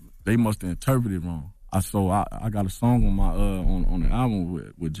 but they must have interpreted it wrong. So I got a song on my on the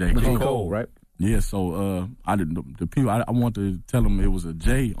album with J. Cole, right? Yeah, so I didn't. The people I wanted to tell them it was a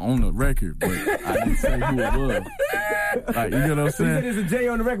J on the record, but I didn't say who it was. Like, you know what I'm saying? You said it's a J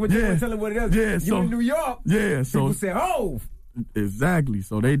on the record, but you didn't tell them what it is. Yeah, you in New York. Yeah, so people said, "Oh." Exactly.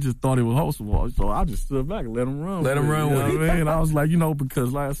 So they just thought it was Hostable. So I just stood back and let them run. Let them run with it. You know what I mean? I was like,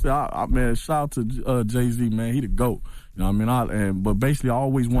 because like I said, man, shout out to Jay-Z, man. He the GOAT. You know what I mean? But basically, I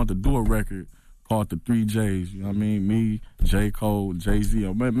always wanted to do a record called the 3 J's. You know what I mean? Me, J. Cole, Jay-Z,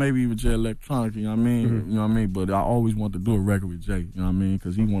 or maybe even Jay Electronica. You know what I mean? You know what I mean? But I always wanted to do a record with Jay. You know what I mean?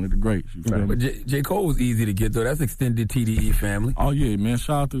 Because he one of the greats. You feel me? But J. Cole was easy to get, though. That's extended TDE family. Oh, yeah, man.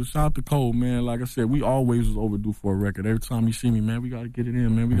 Shout out to Cole, man. Like I said, we always was overdue for a record. Every time you see me, man, we got to get it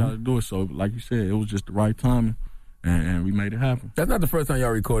in, man. We got to do it. So, like you said, it was just the right timing, and we made it happen. That's not the first time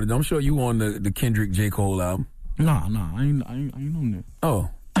y'all recorded. I'm sure you on the Kendrick J. Cole album. Nah, I ain't on that. Oh.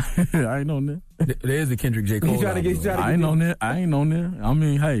 I ain't on that. There is a Kendrick J. Cole album. I ain't on that. I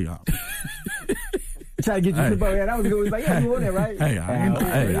mean, hey. Try to get you to the boat. Yeah, that was good. He's like, yeah, you on there, right? Hey, I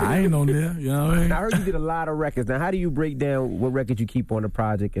ain't on there. You know what I mean? I heard you did a lot of records. Now, how do you break down what records you keep on the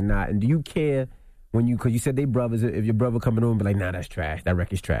project and not? And do you care when you, because you said they brothers, if your brother coming on and be like, nah, that's trash. That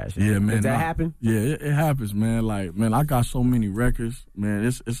record's trash. Yeah, man. Does that happen? Yeah, it happens, man. Like, man, I got so many records, man.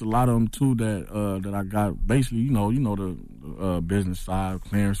 It's a lot of them too that I got. Basically, you know the business side,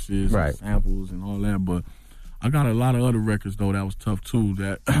 clearances, right, and samples, and all that. But I got a lot of other records though that was tough too.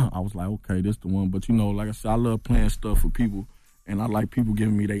 That I was like, okay, this the one. But you know, like I said, I love playing stuff for people, and I like people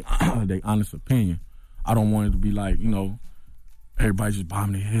giving me they honest opinion. I don't want it to be like, you know, everybody just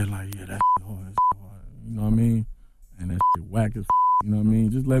bobbing their head like, yeah, that's hard. You know what I mean? And that shit whack as you know what I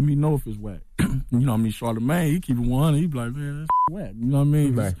mean? Just let me know if it's whack. You know what I mean? Charlamagne, he keep it 100. He be like, man, that's whack. You know what I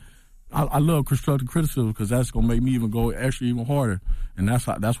mean? Right. I love constructive criticism because that's going to make me even go even harder. And that's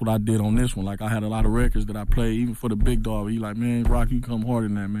what I did on this one. Like, I had a lot of records that I played, even for the big dog. He like, man, Rock, you come harder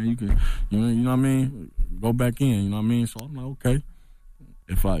than that, man. You can, you know what I mean? Go back in, you know what I mean? So I'm like, okay.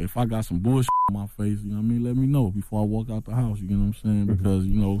 If I got some bullshit on my face, you know what I mean, let me know before I walk out the house, you know what I'm saying? Because,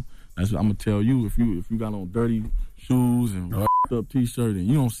 you know, that's what I'm going to tell you. If you got on dirty shoes and up T-shirt and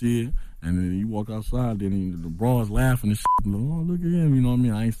you don't see it, and then you walk outside, then the bras laughing and shit. Like, oh, look at him, you know what I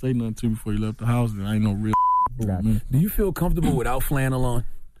mean? I ain't say nothing to you before you left the house, and I ain't no real Do you feel comfortable without flannel on?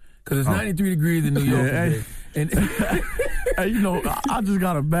 Because it's 93 degrees in New York today. And hey, you know, I just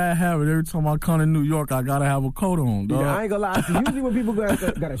got a bad habit. Every time I come to New York, I gotta have a coat on, dog. Yeah, I ain't gonna lie. So usually when people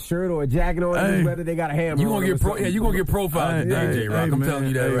got a shirt or a jacket on, whether they got a hammer, you gonna get profiled today, J-Rock. I'm telling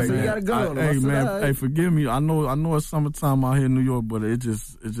you that right now. So you got a gun on them. Hey man, hey, forgive me. I know it's summertime out here in New York, but it's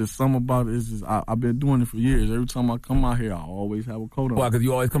just something about it. It's just I've been doing it for years. Every time I come out here, I always have a coat on. Why? Because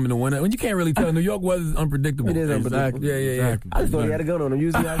you always come in the winter. When you can't really tell, New York weather is unpredictable. It is unpredictable. Yeah. Exactly. I just thought he had a gun on him.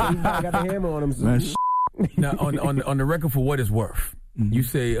 Usually I got the hammer on him. So. Man, now, on the record, for what it's worth, you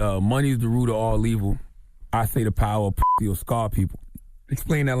say money is the root of all evil. I say the power of pussy will scar people.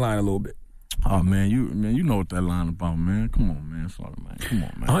 Explain that line a little bit. Oh man, you know what that line about, man. Come on, man. Sorry, man. Come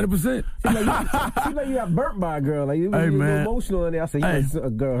on, man. 100%. Seems like you got burnt by a girl. Like, you were emotional in there. I said, a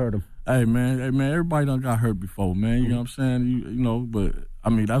girl hurt him. Hey man, everybody done got hurt before, man. You know what I'm saying? You know, but I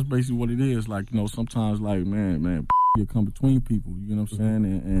mean that's basically what it is. Like, you know, sometimes like man, you come between people. You know what I'm saying?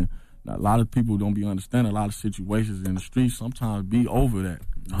 And a lot of people don't be understanding a lot of situations in the streets. Sometimes be over that.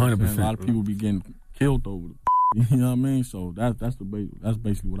 100%. A lot of people be getting killed over it. You know what I mean? So that's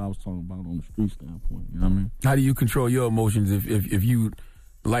basically what I was talking about on the street standpoint. You know what I mean? How do you control your emotions if you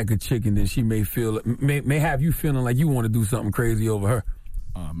like a chick and then she may have you feeling like you want to do something crazy over her?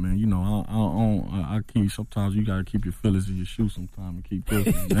 Man, you know, I keep, sometimes you gotta keep your feelings in your shoe sometimes and keep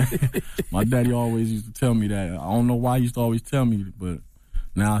pushing, man. My daddy always used to tell me that. I don't know why he used to always tell me, but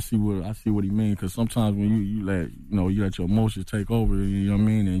now I see what he means. Because sometimes when you let your emotions take over, you know what I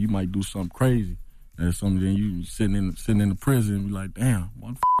mean, and you might do something crazy, and then you sitting in the prison and be like, damn,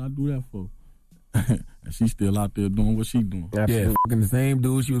 what the I do that for? And she's still out there doing what she doing. Absolutely. Yeah, fucking the same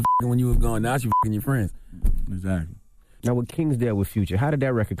dude she was fucking when you was gone. Now she fucking your friends. Exactly. Now with Kingsdale with Future, how did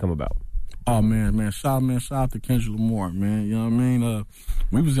that record come about? Oh man, shout out to Kendrick Lamar, man. You know what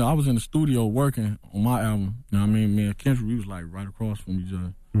I mean? I was in the studio working on my album. You know what I mean? Me and Kendrick, we was like right across from each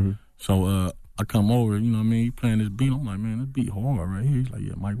other. Mm-hmm. So I come over, you know what I mean? He playing this beat. I'm like, man, this beat hard right here. He's like,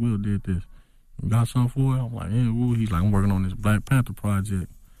 yeah, Mike Will did this. You got something for it? I'm like, yeah, woo. He's like, I'm working on this Black Panther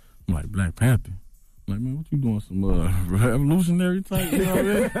project. I'm like, Black Panther? I'm like, man, what you doing? Some revolutionary type, you know what I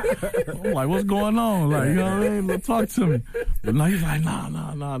mean? I'm like, what's going on? Like, you know what I mean? Talk to me. But no, he's like,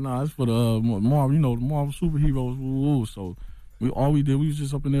 nah. It's for the Marvel, you know, the Marvel superheroes. Woo. So all we did, we was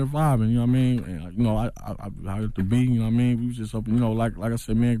just up in there vibing, you know what I mean? And, you know, I heard the beat, you know what I mean? We was just up, you know, like I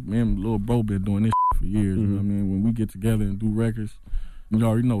said, me and little bro been doing this for years, you know what I mean? When we get together and do records, you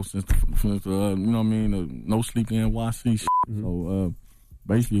already know since the you know what I mean, the No Sleep NYC shit. So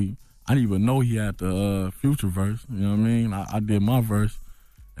basically, I didn't even know he had the Future verse, you know what I mean? I did my verse,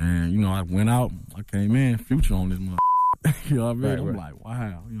 and, you know, I went out, I came in, Future on this mother. You know what I mean? I'm like,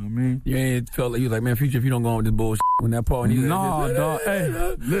 wow, you know what I mean? Yeah, it felt like he was like, man, Future, if you don't go on with this bullshit, when that part, no, dog, hey,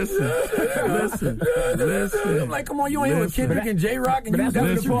 listen. I'm like, come on, you ain't with Kendrick and J-Rock, and that's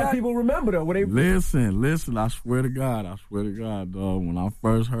the part people remember, though. Listen, I swear to God, dog, when I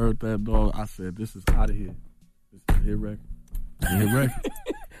first heard that, dog, I said, this is out of here. This is a hit record. It's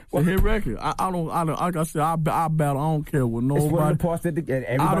a hit record. I don't, like I said, I battle. I don't care what nobody. It's one of the parts that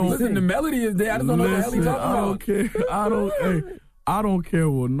everybody listen, the melody is there. I just don't know what the hell he's talking about. I don't care. I don't care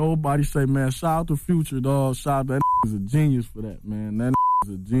what nobody say, man. Shout out to Future, dog. Shout out, that is a genius for that, man. That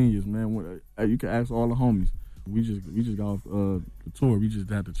is a genius, man. You can ask all the homies. We just got off the tour. We just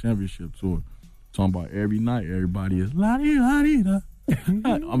had the championship tour. Talking about every night, everybody is la-di-la-di-da.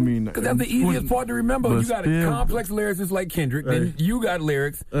 I mean, because that's the easiest part to remember. You got a complex lyricist like Kendrick, then you got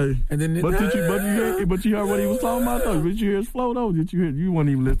lyrics, and then. But you heard what he was talking about though? Did you hear his flow though? Did you hear? You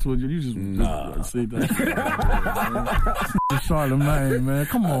wouldn't even listen to it. You just see that. Charlemagne, man,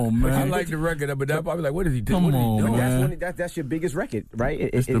 come on, man. I like the record, but that probably like, what is he doing? Come on, man. That's your biggest record, right?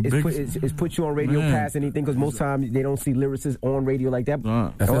 It's put you on radio past anything because most times they don't see lyricists on radio like that.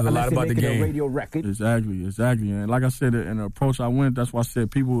 That says a lot about the game. A radio record. Exactly. And like I said, in the approach I went, that's why I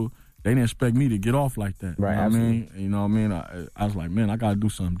said people, they didn't expect me to get off like that. Right, You know what I mean? I was like, man, I got to do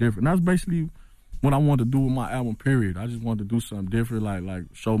something different. And that's basically what I wanted to do with my album, period. I just wanted to do something different, like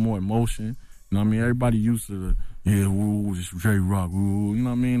show more emotion. You know what I mean? Everybody used to just J-Rock, you know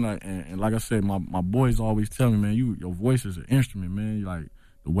what I mean? Like, and like I said, my boys always tell me, man, your voice is an instrument, man. Like,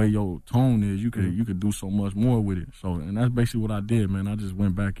 the way your tone is, you could do so much more with it. So, and that's basically what I did, man. I just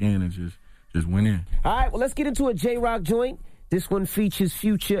went back in and just went in. All right, well, let's get into a J-Rock joint. This one features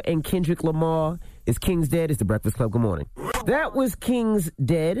Future and Kendrick Lamar. It's King's Dead. It's The Breakfast Club. Good morning. That was King's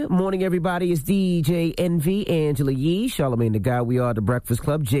Dead. Morning, everybody. It's DJ Envy, Angela Yee, Charlemagne the Guy. We are The Breakfast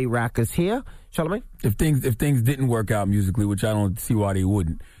Club. J-Rock is here. Charlemagne? If things didn't work out musically, which I don't see why they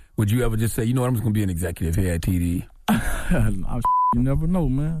wouldn't, would you ever just say, you know what, I'm just going to be an executive here at TD? You never know,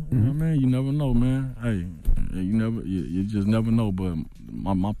 man. You know what I mean? You never know, man. Hey, you just never know. But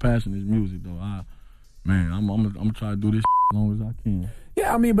my passion is music, though. I'm gonna try to do this as long as I can.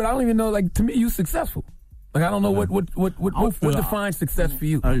 Yeah, I mean, but I don't even know. Like, to me, you successful. Like, I don't know what defines success for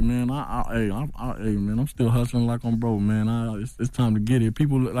you. Hey, man, I'm still hustling like I'm broke, man. It's time to get it.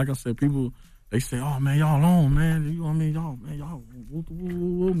 People, like I said, they say, oh, man, y'all on, man. You know what I mean? Y'all,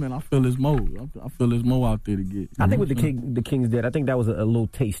 man, I feel this more. I feel this more out there to get. I think with the King's Dead, I think that was a little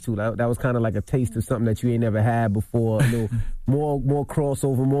taste, too. That was kind of like a taste of something that you ain't never had before. A little more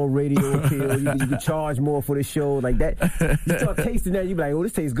crossover, more radio appeal. You could charge more for the show. Like that. You start tasting that, you be like, oh,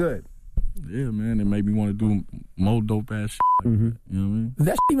 this tastes good. Yeah, man, it made me want to do more dope-ass shit. You know what I mean? Does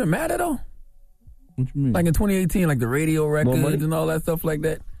that shit even matter, though? What you mean? Like in 2018, like the radio records and all that stuff like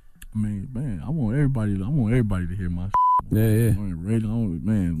that? I mean, man, I want everybody to hear my shit. Yeah.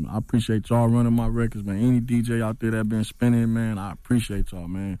 Man, I appreciate y'all running my records, man. Any DJ out there that been spinning, man, I appreciate y'all,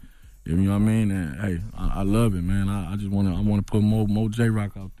 man. You know what I mean? And, hey, I love it, man. I want to put more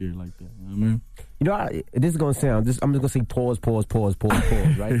J-Rock out there like that. You know what I mean? You know, this is going to sound, I'm just going to say pause,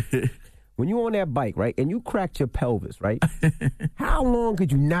 right? When you on that bike, right, and you cracked your pelvis, right, how long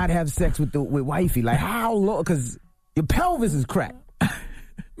could you not have sex with wifey? Like, how long? Because your pelvis is cracked.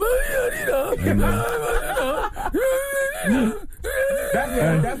 That's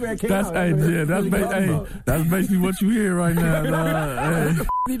where it came out. That's basically what you hear right now, dog. What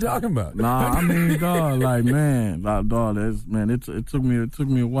are you talking about? Nah, I mean, dog, like, man, dog, it took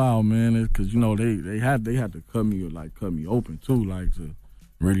me a while, man, because, you know, they had to cut me open too, like, to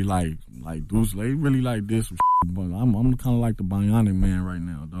really like they really like this some shit, but I'm kind of like the bionic man right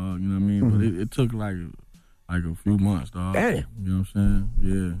now, dog. You know what I mean? But it took like a few months, dog. Damn. You know what I'm saying?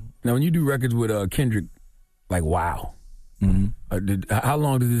 Yeah. Now, when you do records with Kendrick, like, wow. Mm-hmm. How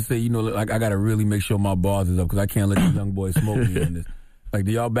long does it say, you know, like, I got to really make sure my bars is up because I can't let these young boys smoke me on this. Like,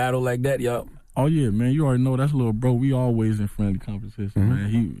 do y'all battle like that, y'all? Oh, yeah, man. You already know that's little bro. We always in friendly competition,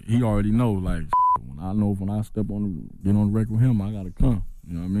 man. He already know, like, when I get on the record with him, I got to come.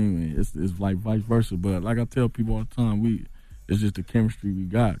 You know what I mean? It's like vice versa. But like I tell people all the time, it's just the chemistry we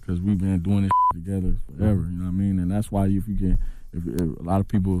got because we've been doing this together forever. You know what I mean? And that's why if a lot of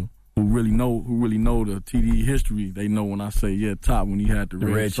people who really know the TD history, they know when I say top when he had the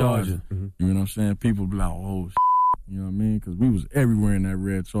red Charger. You know what I'm saying? People be like, oh, you know what I mean? Because we was everywhere in that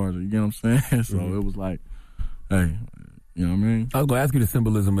red Charger. You know what I'm saying? So it was like, hey. You know what I mean? I was going to ask you the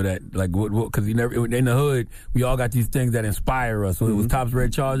symbolism of that. Like, because in the hood, we all got these things that inspire us. So it was Top's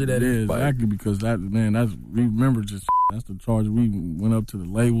Red Charger that inspired. Exactly, because that's the Charger we went up to the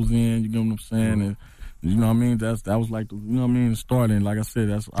labels in, you know what I'm saying? And, you know what I mean? That was like, the, you know what I mean? Starting, like I said,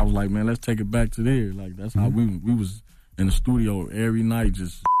 I was like, man, let's take it back to there. Like, that's how we was in the studio every night,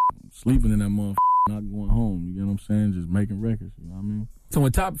 just sleeping in that motherfucker, not going home. You know what I'm saying? Just making records, you know what I mean? So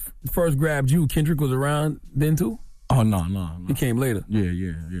when Top first grabbed you, Kendrick was around then too? Oh, no. He came later. Yeah.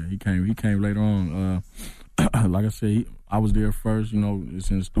 He came later on. Like I said, I was there first. You know,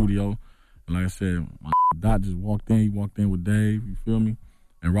 it's in the studio. And like I said, my Dot just walked in. He walked in with Dave. You feel me?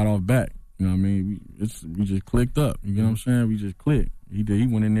 And right off back, you know what I mean? We just clicked up. You know what I'm saying? We just clicked. He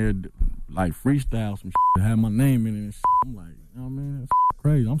went in there like freestyle some shit that had my name in it and shit. I'm like, you know what I mean? That's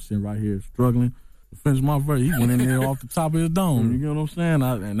crazy. I'm sitting right here struggling to finish my verse. He went in there off the top of his dome. You know what I'm saying?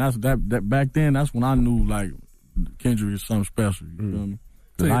 And that's that back then. That's when I knew like. Kendrick is something special, you feel me?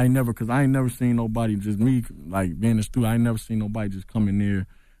 Cause I ain't never seen nobody, just me, like being in the studio, I ain't never seen nobody just come in there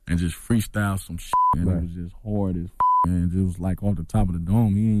and just freestyle some shit. And it was just hard as and it was like off the top of the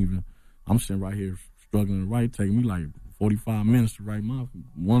dome. I'm sitting right here struggling to write, taking me like 45 minutes to write my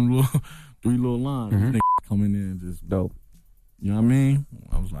 3 little lines. Mm-hmm. Coming in and just dope. You know what I mean?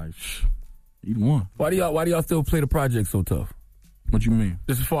 I was like, he won. Why do y'all still play the project so tough? What you mean?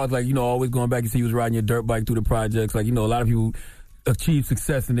 Just as far as like, always going back, you see you was riding your dirt bike through the projects. Like, a lot of people achieve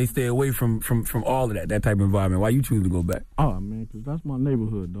success and they stay away from all of that type of environment. Why you choose to go back? Oh, man, because that's my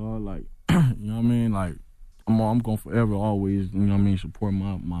neighborhood, dog. Like, you know what I mean? Like, I'm going to forever always, support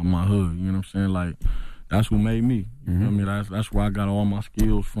my hood. You know what I'm saying? Like, that's who made me. You know what I mean? That's where I got all my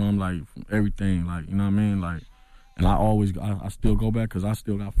skills from, like, from everything. Like, you know what I mean? Like, and I still go back because I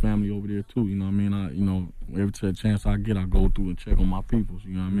still got family over there, too. You know what I mean? Every chance I get, I go through and check on my peoples.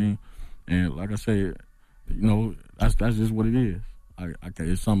 You know what I mean? And like I said, that's just what it is.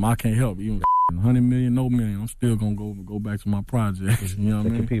 It's something I can't help. Even 100 million, no million, I'm still gonna go back to my project. You know what I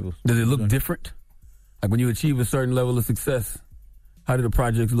mean? People. Does it look different? Like when you achieve a certain level of success, how do the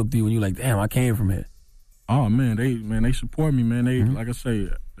projects look to you when you're like, damn, I came from here? Oh man, they support me, man. They like I say,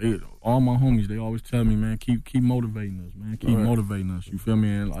 all my homies, they always tell me, man, keep motivating us, man. Keep motivating us. You feel me?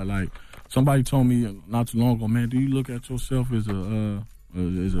 And like somebody told me not too long ago, man, do you look at yourself as a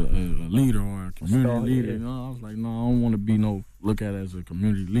leader or a community leader? I was like, no, I don't want to be look at it as a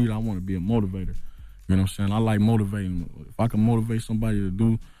community leader. I want to be a motivator. You know what I'm saying? I like motivating. If I can motivate somebody to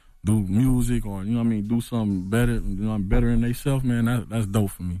do music or, do something better, better in themselves, man, that's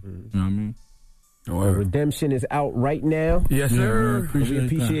dope for me. You know what I mean? Redemption is out right now. Yes, sir. Man, we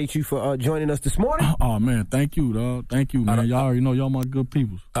appreciate you for joining us this morning. Oh, man, thank you, dog. Thank you, man. Y'all already know y'all my good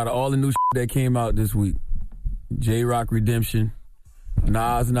people. Out of all the new that came out this week, J-Rock Redemption,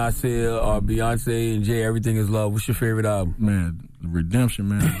 Nas, Nasir, Beyonce, and Jay, Everything Is Love. What's your favorite album? Man, Redemption,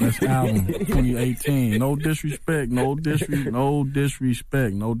 man. Best album 2018. No disrespect. I don't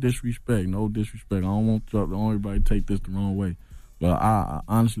want everybody to take this the wrong way. But I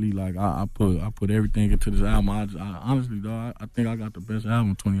honestly, like, I put everything into this album. I honestly, dog, I think I got the best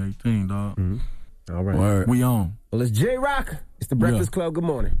album 2018, dog. Mm-hmm. All right. Word. We on. Well, it's J-Rock. It's The Breakfast Club. Good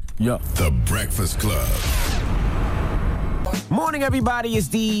morning. Yeah. The Breakfast Club. Morning, everybody. It's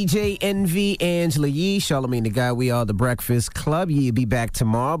DJ Envy, Angela Yee, Charlamagne the Guy. We are The Breakfast Club. Ye'll be back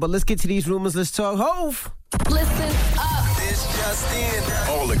tomorrow. But let's get to these rumors. Let's talk Hove. Listen up. This just in.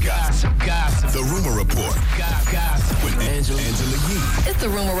 All the gossip. The Rumor Report. Gossip. With Angela Yee. It's The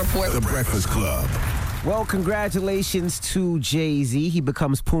Rumor Report. The Breakfast Club. Well, congratulations to Jay-Z. He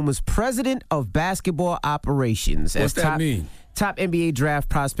becomes Puma's president of basketball operations. What's that mean? Top NBA draft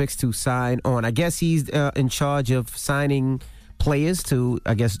prospects to sign on. I guess he's in charge of signing players to,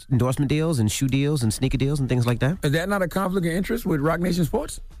 I guess, endorsement deals and shoe deals and sneaker deals and things like that. Is that not a conflict of interest with Rock Nation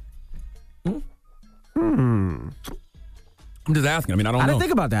Sports? I'm just asking. I mean, I don't know. I didn't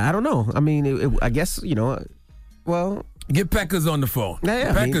think about that. I don't know. I mean, I guess, well... Get Peckers on the phone.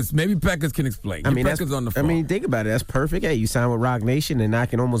 Yeah, maybe Peckers can explain. Get Peckers on the phone. I mean, think about it. That's perfect. Hey, you sign with Rock Nation, and I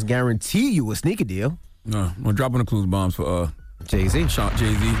can almost guarantee you a sneaker deal. No, we're dropping the clues bombs for Jay-Z. Jay-Z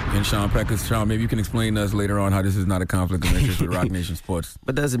and Sean Peckers. Sean, maybe you can explain to us later on how this is not a conflict of interest with Rock Nation Sports.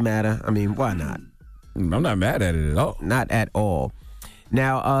 But does it matter? I mean, why not? I'm not mad at it at all. Not at all.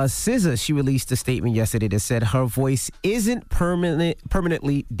 Now, SZA, she released a statement yesterday that said her voice isn't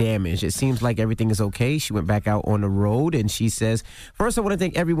permanently damaged. It seems like everything is okay. She went back out on the road, and she says, first, I want to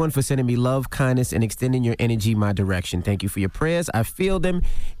thank everyone for sending me love, kindness, and extending your energy my direction. Thank you for your prayers. I feel them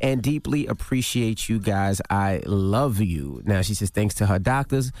and deeply appreciate you guys. I love you. Now, she says thanks to her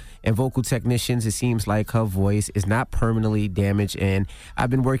doctors and vocal technicians, it seems like her voice is not permanently damaged, and I've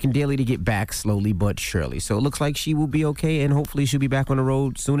been working daily to get back slowly but surely. So it looks like she will be okay, and hopefully she'll be back on the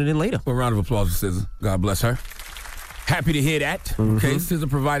road sooner than later. Well, a round of applause for SZA. God bless her. Happy to hear that. Mm-hmm. Okay, SZA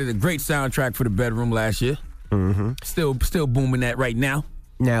provided a great soundtrack for The Bedroom last year. Mm-hmm. Still booming that right now.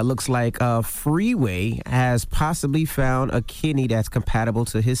 Now, it looks like Freeway has possibly found a kidney that's compatible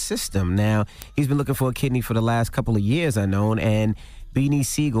to his system. Now, he's been looking for a kidney for the last couple of years, I know, and Beanie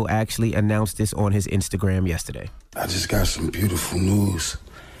Siegel actually announced this on his Instagram yesterday. I just got some beautiful news.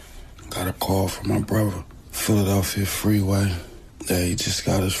 Got a call from my brother, Philadelphia Freeway. Yeah, he just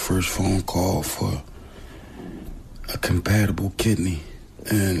got his first phone call for a compatible kidney.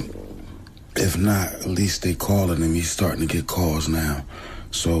 And if not, at least they calling him. He's starting to get calls now.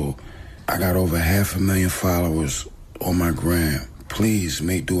 So I got over 500,000 followers on my gram. Please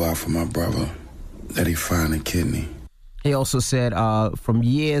make dua for my brother that he find a kidney. He also said from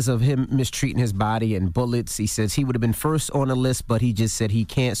years of him mistreating his body and bullets, he says he would have been first on the list, but he just said he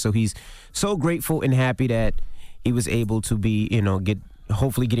can't. So he's so grateful and happy that he was able to be, get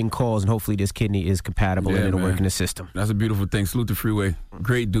hopefully getting calls, and hopefully this kidney is compatible and it'll work in the system. That's a beautiful thing. Salute to Freeway.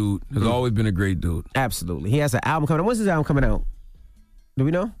 Great dude. Has always been a great dude. Absolutely. He has an album coming out. When's his album coming out? Do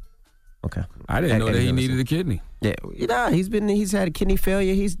we know? Okay. I didn't know that he needed a kidney. Yeah, he's had a kidney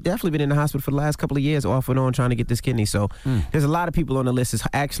failure. He's definitely been in the hospital for the last couple of years, off and on, trying to get this kidney. So there's a lot of people on the list. It's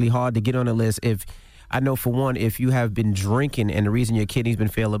actually hard to get on the list. If I know, for one, if you have been drinking and the reason your kidney's been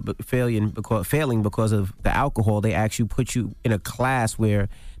failing because of the alcohol, they actually put you in a class where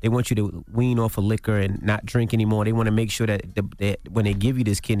they want you to wean off of liquor and not drink anymore. They want to make sure that when they give you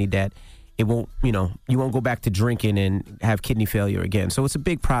this kidney, that it won't, you won't go back to drinking and have kidney failure again. So it's a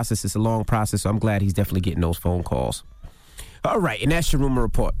big process. It's a long process. So I'm glad he's definitely getting those phone calls. All right, and that's your rumor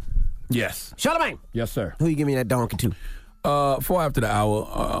report. Yes. Charlamagne. Yes, sir. Who you give me that donkey to? Before after the hour,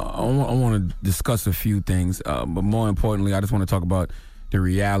 I want to discuss a few things, but more importantly, I just want to talk about the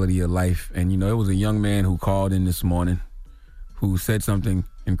reality of life. And, it was a young man who called in this morning who said something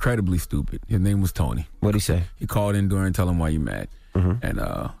incredibly stupid. His name was Tony. What'd he say? He called in during Tell Him Why You Mad. Mm-hmm.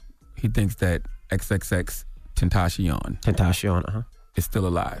 And he thinks that XXX Tentacion is still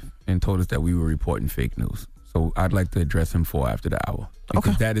alive, and told us that we were reporting fake news. So I'd like to address him for after the hour,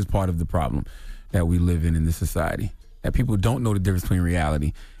 because that is part of the problem that we live in this society. That people don't know the difference between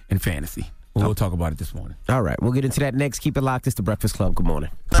reality and fantasy. We'll talk about it this morning. All right, we'll get into that next. Keep it locked. It's The Breakfast Club. Good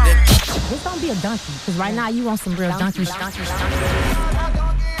morning. This don't be a donkey, because right now you want some real donkey.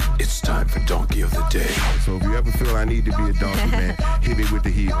 It's time for Donkey of the Day. So if you ever feel I need to be a donkey, man, hit me with the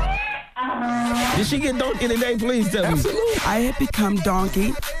heat. Did she get donkey today? Please tell me. Absolutely. I have become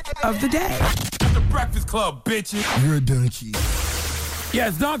donkey of the day. The Breakfast Club, bitches. You're a donkey. Yeah,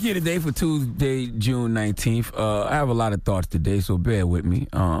 it's Donkey of the Day for Tuesday, June 19th. I have a lot of thoughts today, so bear with me.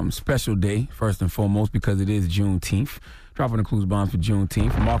 Special day, first and foremost, because it is Juneteenth. Dropping the clues bombs for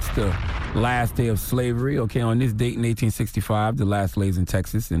Juneteenth. Marks the last day of slavery. Okay, on this date in 1865, the last slaves in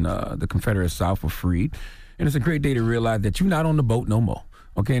Texas and the Confederate South were freed. And it's a great day to realize that you're not on the boat no more.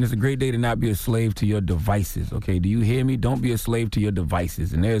 Okay, and it's a great day to not be a slave to your devices. Okay, do you hear me? Don't be a slave to your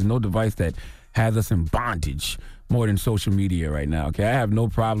devices. And there's no device that has us in bondage more than social media right now. Okay, I have no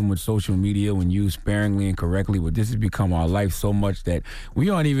problem with social media when used sparingly and correctly, but this has become our life so much that we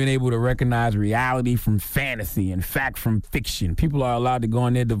aren't even able to recognize reality from fantasy and fact from fiction. People are allowed to go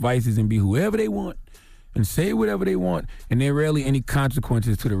on their devices and be whoever they want and say whatever they want, and there are rarely any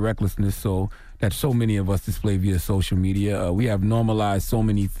consequences to the recklessness that so many of us display via social media. We have normalized so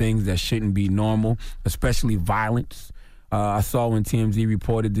many things that shouldn't be normal, especially violence. I saw when TMZ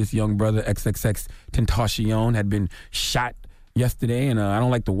reported this young brother, XXX Tentacion, had been shot yesterday, and I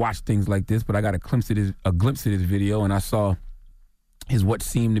don't like to watch things like this, but I got a glimpse of his video, and I saw his what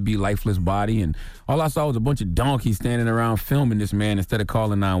seemed to be lifeless body, and all I saw was a bunch of donkeys standing around filming this man instead of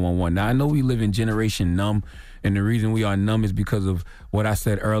calling 911. Now, I know we live in Generation Numb, and the reason we are numb is because of what I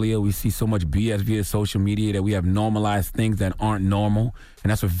said earlier. We see so much BS via social media that we have normalized things that aren't normal,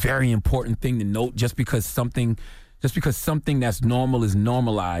 and that's a very important thing to note. Just because something that's normal is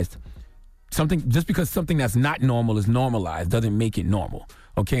normalized, just because something that's not normal is normalized doesn't make it normal.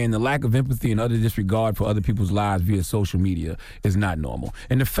 Okay, and the lack of empathy and utter disregard for other people's lives via social media is not normal.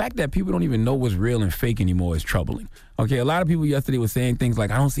 And the fact that people don't even know what's real and fake anymore is troubling. Okay, a lot of people yesterday were saying things like,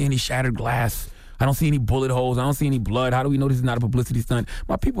 I don't see any shattered glass. I don't see any bullet holes. I don't see any blood. How do we know this is not a publicity stunt?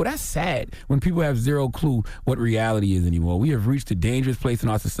 My people, that's sad when people have zero clue what reality is anymore. We have reached a dangerous place in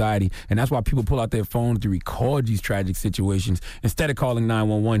our society, and that's why people pull out their phones to record these tragic situations instead of calling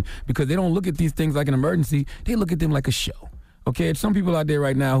 911, because they don't look at these things like an emergency. They look at them like a show. Okay, there's some people out there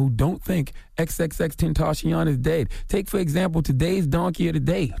right now who don't think XXX Tentacion is dead. Take, for example, today's Donkey of the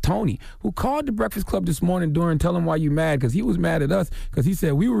Day, Tony, who called the Breakfast Club this morning during Tell Him Why You Mad, because he was mad at us because he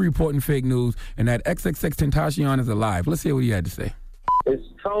said we were reporting fake news and that XXX Tentacion is alive. Let's hear what he had to say. It's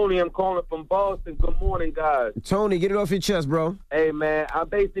Tony. I'm calling from Boston. Good morning, guys. Tony, get it off your chest, bro. Hey, man, I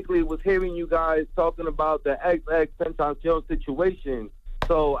basically was hearing you guys talking about the XX Tentacion situation.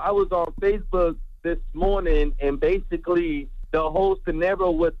 So I was on Facebook this morning, and basically the whole scenario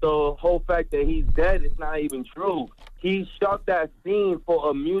with the whole fact that he's dead is not even true. He shot that scene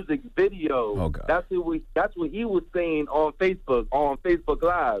for a music video. Oh, God. That's what he was saying on Facebook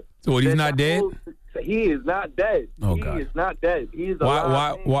Live. So he's not dead? He is not dead. Oh, he God. is not dead. He's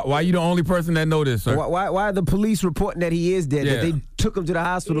alive. Why are you the only person that know this, sir? Why are the police reporting that he is dead, that they took him to the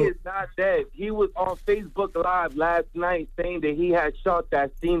hospital? He is not dead. He was on Facebook Live last night saying that he had shot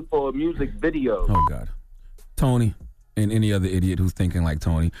that scene for a music video. Oh, God. Tony, and any other idiot who's thinking like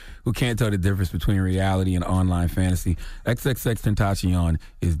Tony, who can't tell the difference between reality and online fantasy, XXX Tentacion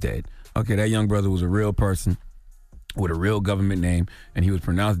is dead. Okay, that young brother was a real person. with a real government name, and he was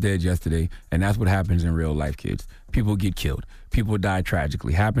pronounced dead yesterday, and that's what happens in real life, kids. People get killed. People die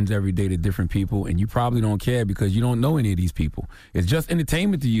tragically. Happens every day to different people, and you probably don't care because you don't know any of these people. It's just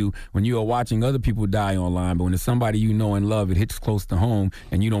entertainment to you when you are watching other people die online, but when it's somebody you know and love, it hits close to home,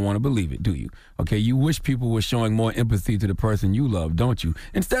 and you don't want to believe it, do you? Okay, you wish people were showing more empathy to the person you love, don't you?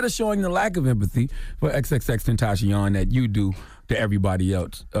 Instead of showing the lack of empathy for XXXTentacion that you do to everybody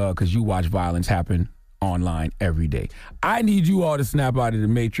else because you watch violence happen online every day. I need you all to snap out of the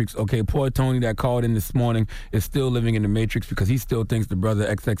Matrix. Okay, poor Tony that called in this morning is still living in the Matrix because he still thinks the brother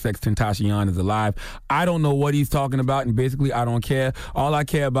XXXTentacion is alive. I don't know what he's talking about, and basically I don't care. All I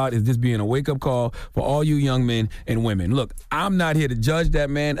care about is this being a wake-up call for all you young men and women. Look, I'm not here to judge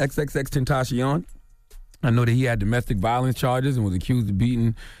that man, XXXTentacion. I know that he had domestic violence charges and was accused of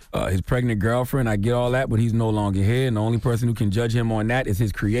beating his pregnant girlfriend. I get all that, but he's no longer here, and the only person who can judge him on that is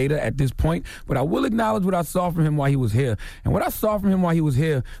his creator at this point. But I will acknowledge what I saw from him while he was here. And what I saw from him while he was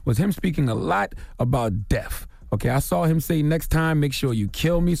here was him speaking a lot about death. Okay, I saw him say, next time, make sure you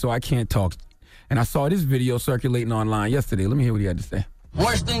kill me so I can't talk. And I saw this video circulating online yesterday. Let me hear what he had to say.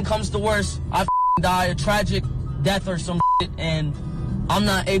 Worst thing comes to worst, I die a tragic death or some shit, and I'm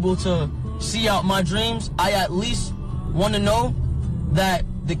not able to see out my dreams. I at least want to know that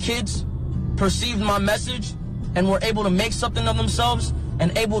the kids perceived my message and were able to make something of themselves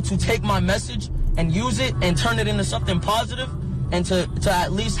and able to take my message and use it and turn it into something positive and to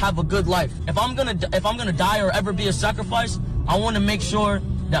at least have a good life. If I'm gonna die or ever be a sacrifice, I want to make sure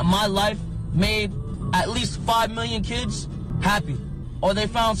that my life made at least 5 million kids happy, or they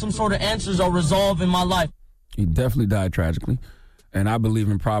found some sort of answers or resolve in my life. He definitely died tragically. And I believe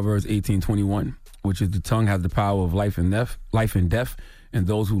in Proverbs 18:21, which is the tongue has the power of life and death, and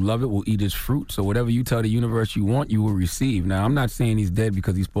those who love it will eat its fruit. So whatever you tell the universe you want, you will receive. Now, I'm not saying he's dead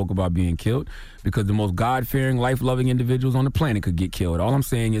because he spoke about being killed, because the most God-fearing, life-loving individuals on the planet could get killed. All I'm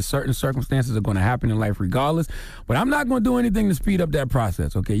saying is certain circumstances are going to happen in life regardless, but I'm not going to do anything to speed up that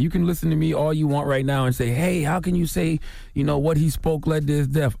process, okay? You can listen to me all you want right now and say, hey, how can you say, what he spoke led to his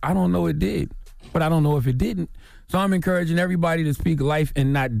death? I don't know it did, but I don't know if it didn't. So I'm encouraging everybody to speak life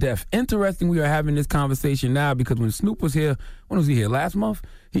and not death. Interesting we are having this conversation now because when Snoop was here, when was he here, last month?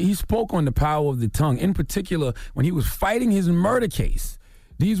 He spoke on the power of the tongue. In particular, when he was fighting his murder case.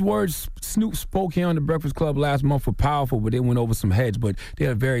 These words Snoop spoke here on the Breakfast Club last month were powerful, but they went over some heads, but they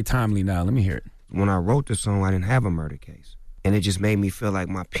are very timely now. Let me hear it. When I wrote the song, I didn't have a murder case. And it just made me feel like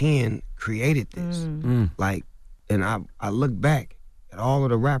my pen created this. And I look back at all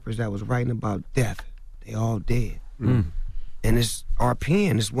of the rappers that was writing about death. They all dead. And it's our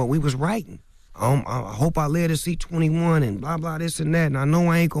pen. It's what we was writing. I hope I live to see 21 and blah, blah, this and that. And I know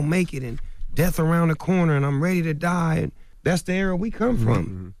I ain't going to make it. And death around the corner and I'm ready to die. And that's the era we come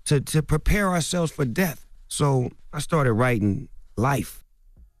from, to prepare ourselves for death. So I started writing life.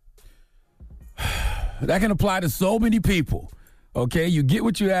 That can apply to so many people. Okay, you get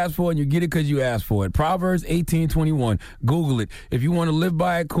what you ask for, and you get it because you asked for it. Proverbs 18:21. Google it. If you want to live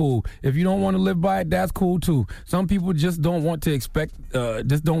by it, cool. If you don't want to live by it, that's cool too. Some people just don't want to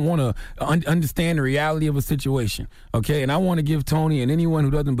understand the reality of a situation. Okay, and I want to give Tony and anyone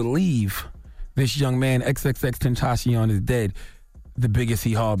who doesn't believe this young man, XXXTentacion, is dead, the biggest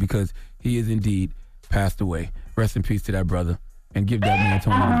hee-haw, because he is indeed passed away. Rest in peace to that brother, and give that man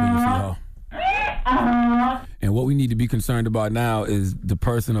Tony the biggest hee-haw. And what we need to be concerned about now is the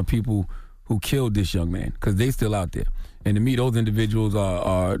person or people who killed this young man, because they still out there. And to me, those individuals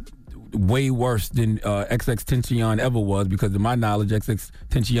are way worse than XXXTentacion ever was, because to my knowledge,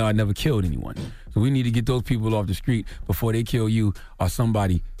 XXXTentacion never killed anyone. So we need to get those people off the street before they kill you or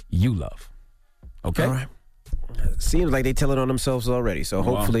somebody you love. Okay? All right. Seems like they tell it on themselves already. So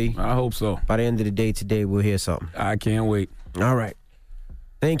hopefully, I hope so. By the end of the day today, we'll hear something. I can't wait. All right.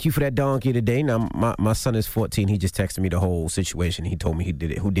 Thank you for that donkey today. Now, my son is 14. He just texted me the whole situation. He told me he did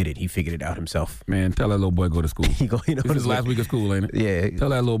it. Who did it? He figured it out himself. Man, tell that little boy go to school. This is last week of school, ain't it? Yeah. Tell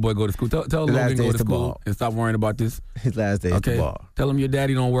that little boy go to school. Tell Logan go to school and stop worrying about this. His last day is the ball. Tell him your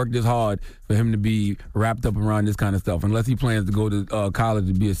daddy don't work this hard for him to be wrapped up around this kind of stuff, unless he plans to go to college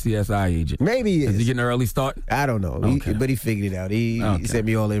to be a CSI agent. Maybe he is. Is he getting an early start? I don't know. Okay. But he figured it out. He sent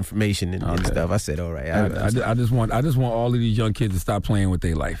me all the information and stuff. I said, all right. I just want all of these young kids to stop playing with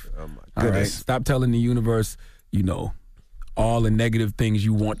their life. All right. Stop telling the universe, all the negative things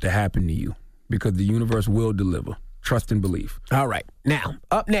you want to happen to you, because the universe will deliver. Trust and believe. All right. Now,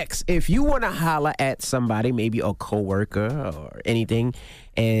 up next, if you want to holler at somebody, maybe a coworker or anything,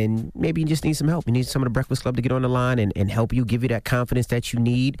 and maybe you just need some help, you need some of the Breakfast Club to get on the line and help you, give you that confidence that you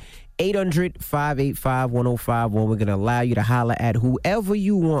need, 800-585-1051. We're going to allow you to holler at whoever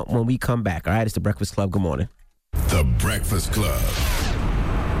you want when we come back. All right, it's the Breakfast Club. Good morning. The Breakfast Club.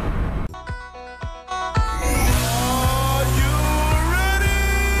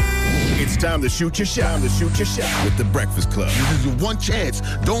 It's time to shoot your shot. With The Breakfast Club. This is your one chance.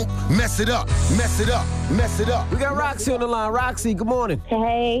 Don't mess it up. Mess it up. We got Roxy on the line. Roxy, good morning.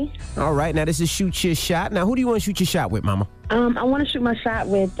 Hey. All right, now this is Shoot Your Shot. Now, who do you want to shoot your shot with, Mama? I want to shoot my shot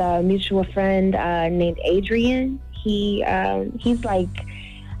with a mutual friend named Adrian. He's like,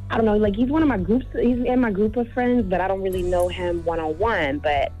 I don't know, like he's one of my groups. He's in my group of friends, but I don't really know him one-on-one.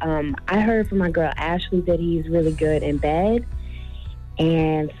 But I heard from my girl Ashley that he's really good in bed.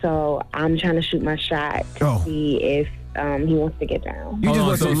 And so I'm trying to shoot my shot to see if he wants to get down. You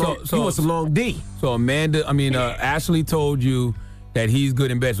want some long D. So Ashley told you that he's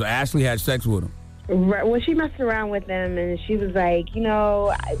good in bed. So Ashley had sex with him. Right. Well, she messed around with him, and she was like, you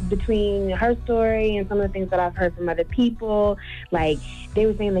know, between her story and some of the things that I've heard from other people, like they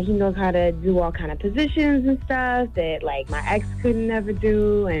were saying that he knows how to do all kind of positions and stuff that like my ex couldn't never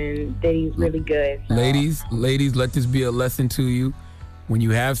do, and that he's really good. So. Ladies, let this be a lesson to you. When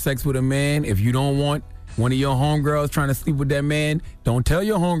you have sex with a man, if you don't want one of your homegirls trying to sleep with that man, don't tell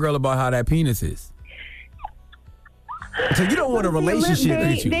your homegirl about how that penis is. So you don't want a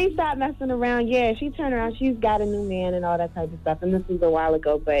relationship. They stopped messing around. Yeah, she turned around. She's got a new man and all that type of stuff. And this was a while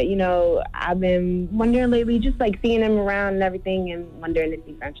ago. But, you know, I've been wondering lately, just like seeing him around and everything, and wondering if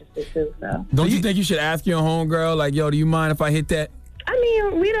he's interested too. So don't you think you should ask your homegirl, like, yo, do you mind if I hit that? I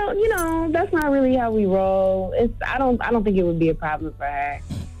mean, we don't, you know, that's not really how we roll. I don't think it would be a problem for her.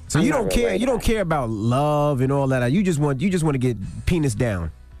 So you don't care. You don't care about love and all that. You just want to get penis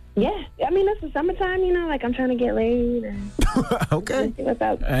down. Yeah, I mean, it's the summertime, you know, like I'm trying to get laid. And okay. See what's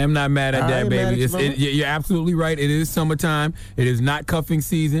up. I am not mad at that, baby. You're absolutely right. It is summertime. It is not cuffing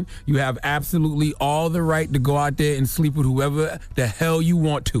season. You have absolutely all the right to go out there and sleep with whoever the hell you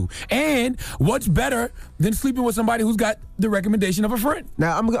want to. And what's better than sleeping with somebody who's got the recommendation of a friend?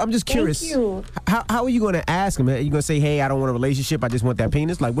 Now, I'm just curious. Thank you. How are you going to ask him? Are you going to say, hey, I don't want a relationship, I just want that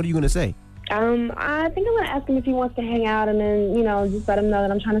penis? Like, what are you going to say? I think I'm going to ask him if he wants to hang out, and then, you know, just let him know that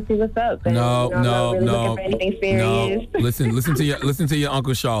I'm trying to see what's up. And, No. Looking for anything serious. Listen to your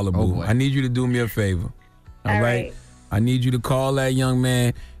Uncle Charlotte, boo. I need you to do me a favor. All right? I need you to call that young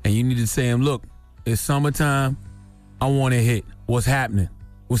man, and you need to say him, look, it's summertime. I want to hit. What's happening?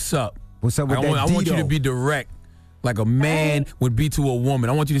 What's up? What's up with that I want you to be direct, like a man would be to a woman.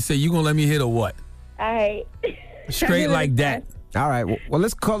 I want you to say, you going to let me hit or what? All right. Straight like that. All right. Well,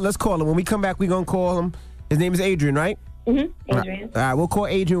 let's call him. When we come back, we're going to call him. His name is Adrian, right? Mm-hmm. Adrian. All right. We'll call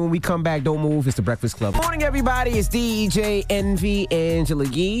Adrian when we come back. Don't move. It's The Breakfast Club. Good morning, everybody. It's DJ Envy, Angela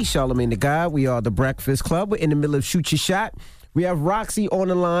Yee, Charlamagne the God. We are The Breakfast Club. We're in the middle of Shoot Your Shot. We have Roxy on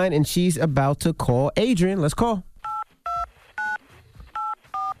the line, and she's about to call Adrian. Let's call.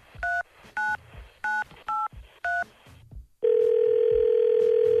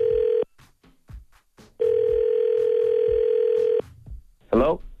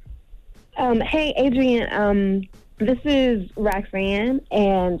 Hello? Hey, Adrian. This is Roxanne,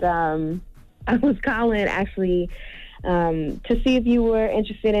 and I was calling actually to see if you were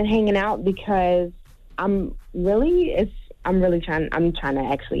interested in hanging out because I'm trying to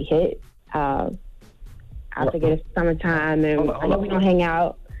actually hit. I figured it's summertime, and I know we don't hang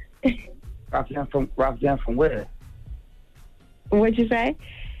out. Roxanne from where? What'd you say?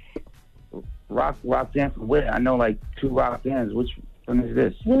 Roxanne from where? I know like two Roxannes. Which one is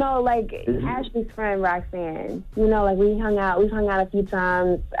this? You know, like Ashley's friend Roxanne. You know, like we've hung out a few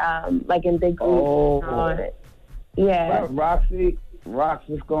times, like in big groups. Oh. Yeah. Roxy,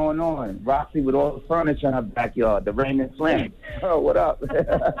 what's going on? Roxy with all the furniture in her backyard, the Rain and Flame. Oh, what up?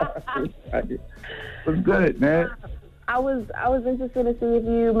 What's good, man? I was interested to see if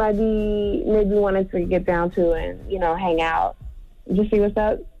you maybe wanted to get down to and, you know, hang out. Just see what's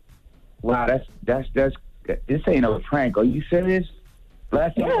up. Wow, that's this ain't no prank. Are you serious?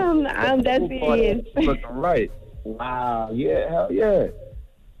 I'm dead serious. Looking right. Wow, yeah, hell yeah.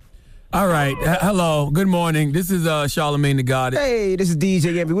 All right. Hello. Good morning. This is Charlamagne the God. Hey, this is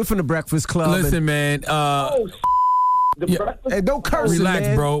DJ Envy. We're from The Breakfast Club. Listen, man. Hey, don't curse. Relax,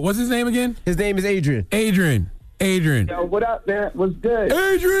 man. bro. What's his name again? His name is Adrian. Adrian. Yo, what up, man? What's good?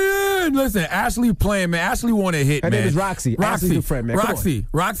 Adrian! Listen, Ashley playing, man. Ashley want to hit, Her man. name is Roxy. Ashley's a friend, man.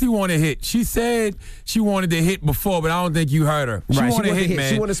 Roxy want to hit. She said she wanted to hit before, but I don't think you heard her. She want to hit,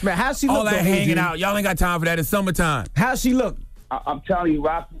 man. She want to smack. How's she look? All that hanging out. Y'all ain't got time for that. It's summertime. How's she look? I'm telling you,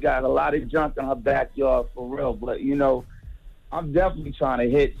 Roxy got a lot of junk in her backyard for real. But, you know, I'm definitely trying to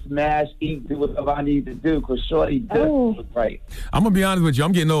hit, smash, eat, do whatever I need to do, because Shorty does look right. I'm going to be honest with you.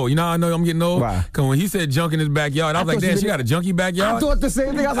 I'm getting old. You know how I know I'm getting old? Why? Because when he said junk in his backyard, I was like, damn, she got a junky backyard? I thought the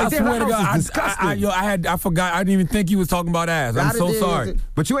same thing. I was like, damn, that house is disgusting. I forgot. I didn't even think you was talking about ass. I'm so sorry.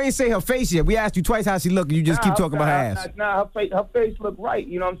 But you ain't say her face yet. We asked you twice how she looked, and you just keep talking about her ass. Nah, her face look right.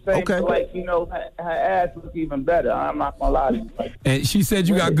 You know what I'm saying? Okay. So, like, you know, her ass look even better. I'm not going to lie to you. Like, and she said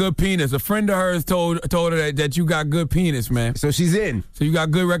you got good penis. A friend of hers told her that you got good penis, man. So she's in. So you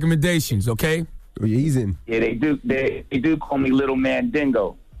got good recommendations, okay? He's in. Yeah, they do call me Little Man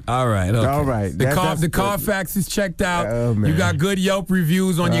Dingo. All right. Okay. All right. The Carfax is checked out. Oh, man. You got good Yelp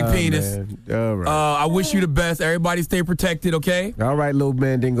reviews on your penis. Man. All right. I wish you the best. Everybody stay protected, okay? All right, Little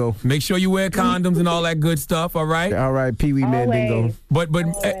Man Dingo. Make sure you wear condoms and all that good stuff, all right? All right, Pee Wee Man Dingo. But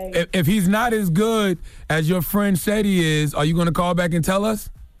if he's not as good as your friend said he is, are you going to call back and tell us?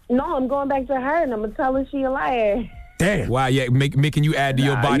 No, I'm going back to her, and I'm going to tell her she a liar. Damn. Wow, yeah, making you add to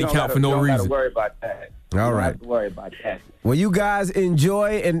your body count for no reason. You don't got to worry about that. All right. You don't have to worry about that. Well, you guys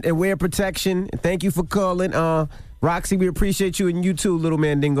enjoy and wear protection. Thank you for calling. Roxy, we appreciate you, and you too, Little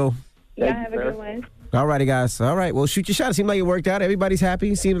Man Dingo. Yeah, have a good one. All righty, guys. All right. Well, shoot your shot. It seems like it worked out. Everybody's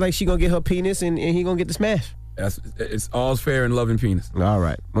happy. Seems like she going to get her penis, and he going to get the smash. It's all's fair in love and penis. All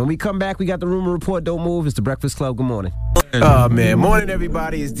right. When we come back, we got the Rumor Report. Don't move. It's the Breakfast Club. Good morning. Oh, man. Morning,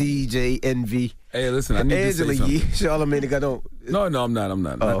 everybody. It's DJ Envy. Hey, listen, I need Angela to say something. Yee. Charlamagne, I don't. No, I'm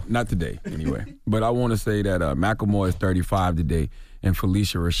not. Not today, anyway. But I want to say that Macklemore is 35 today, and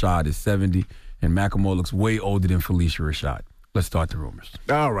Felicia Rashad is 70, and Macklemore looks way older than Felicia Rashad. Let's start the rumors.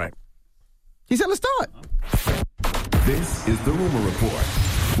 All right. He said, let's start. This is the Rumor Report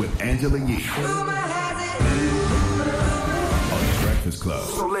with Angela Yee. On the Breakfast Club.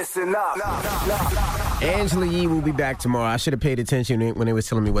 So listen up. Angela Yee will be back tomorrow. I should have paid attention when they was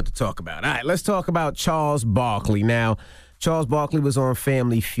telling me what to talk about. All right, let's talk about Charles Barkley. Now, Charles Barkley was on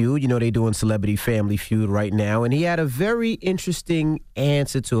Family Feud. You know, they're doing Celebrity Family Feud right now, and he had a very interesting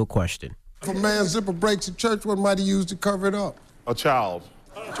answer to a question. If a man's zipper breaks in church, what might he use to cover it up? A child.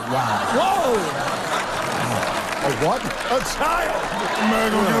 Wow. Whoa! A what? A child. The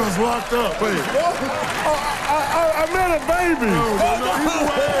man gonna get us locked up. Wait. I meant a baby.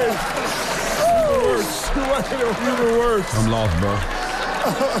 Even worse. I'm lost, bro.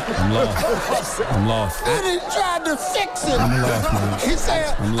 I'm lost. And he tried to fix it. I'm lost, man. He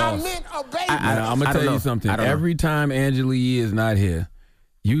said, I'm I lost. meant a baby. I'm going to tell you something. Every time Angela Yee is not here,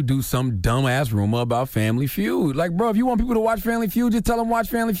 you do some dumbass rumor about Family Feud. Like, bro, if you want people to watch Family Feud, just tell them watch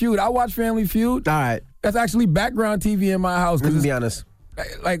Family Feud. I watch Family Feud. All right. That's actually background TV in my house. Let me be honest.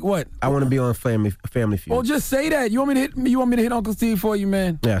 Like what? I want to be on Family Feud. Well, just say that. You want me to hit Uncle Steve for you,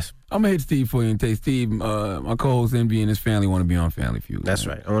 man? Yes. I'm going to hit Steve for you and tell Steve, my co-host Envy and his family want to be on Family Feud. That's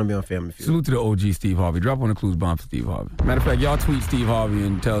right. I want to be on Family Feud. Salute to the OG Steve Harvey. Drop on the clues bomb for Steve Harvey. Matter of fact, y'all tweet Steve Harvey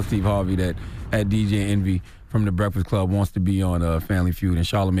and tell Steve Harvey that at DJ Envy from the Breakfast Club wants to be on Family Feud, and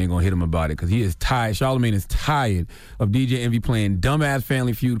Charlamagne gonna hit him about it because he is tired. Charlamagne is tired of DJ Envy playing dumbass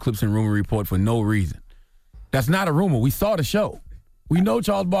Family Feud clips and Rumor Report for no reason. That's not a rumor. We saw the show. We know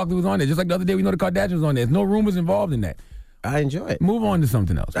Charles Barkley was on there. Just like the other day, we know the Kardashians was on there. There's no rumors involved in that. I enjoy it. Move on to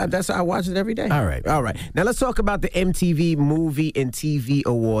something else. That's I watch it every day. All right. Now let's talk about the MTV Movie and TV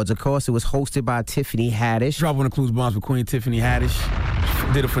Awards. Of course, it was hosted by Tiffany Haddish. Drop on the clues bombs for Queen Tiffany Haddish.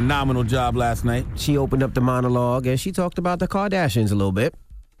 Did a phenomenal job last night. She opened up the monologue and she talked about the Kardashians a little bit.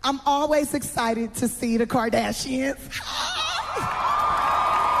 I'm always excited to see the Kardashians.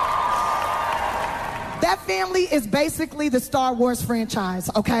 That family is basically the Star Wars franchise,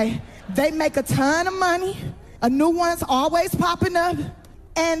 okay? They make a ton of money. A new one's always popping up.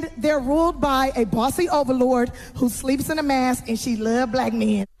 And they're ruled by a bossy overlord who sleeps in a mask, and she loves black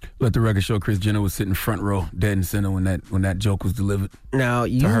men. Let the record show Kris Jenner was sitting front row, dead and center when that joke was delivered. Now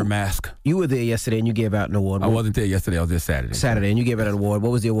to her mask. You were there yesterday and you gave out an award. I wasn't there yesterday. I was there Saturday. Saturday, and you gave out an award.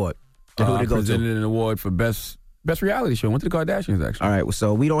 What was the award? I presented an award for best reality show. Went to the Kardashians, actually. All right, well,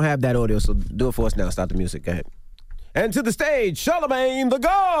 so we don't have that audio, so do it for us now. Start the music. Go ahead. And to the stage, Charlamagne the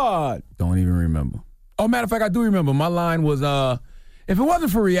God. Don't even remember. Oh, matter of fact, I do remember. My line was, if it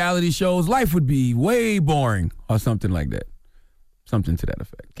wasn't for reality shows, life would be way boring, or something like that. Something to that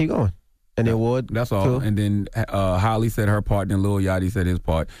effect. Keep going. And the award? That's all. Too? And then Holly said her part, then Lil Yachty said his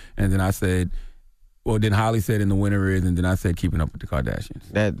part. And then I said, well, then Holly said, and the winner is, and then I said, keeping up with the Kardashians.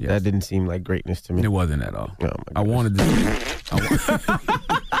 That didn't seem like greatness to me. It wasn't at all. Oh, I wanted to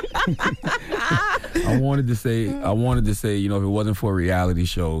say, you know, if it wasn't for reality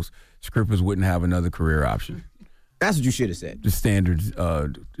shows, scripters wouldn't have another career option. That's what you should have said. The standard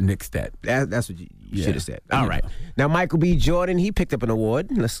Nick stat. That's what you should have said. All right. Now, Michael B. Jordan, he picked up an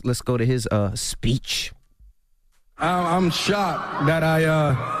award. Let's go to his speech. I'm shocked that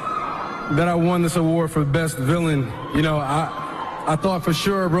I won this award for best villain. You know, I thought for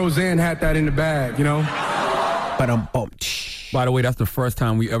sure Roseanne had that in the bag, you know? By the way, that's the first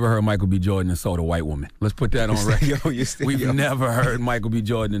time we ever heard Michael B. Jordan insult a white woman. Let's put that on record. We've never heard Michael B.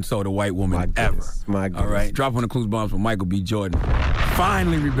 Jordan insult a white woman ever. My goodness. All right, drop on the clues bombs for Michael B. Jordan.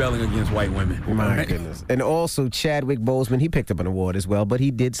 Finally rebelling against white women. My goodness. And also Chadwick Boseman, he picked up an award as well, but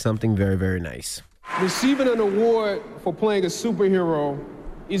he did something very, very nice. Receiving an award for playing a superhero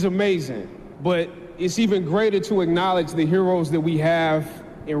is amazing, but it's even greater to acknowledge the heroes that we have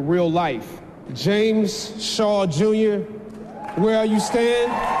in real life. James Shaw Jr., where are you, Stan?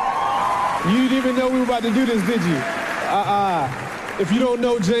 You didn't even know we were about to do this, did you? If you don't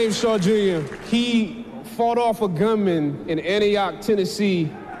know James Shaw Jr., he fought off a gunman in Antioch, Tennessee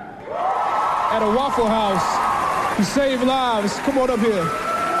at a Waffle House. He saved lives. Come on up here.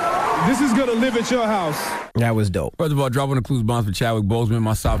 This is gonna live at your house. That was dope. First of all, drop on the clues bombs for Chadwick Boseman,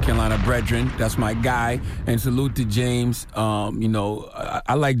 my South Carolina brethren. That's my guy. And salute to James. You know,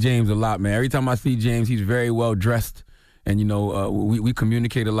 I like James a lot, man. Every time I see James, he's very well dressed. And, you know, we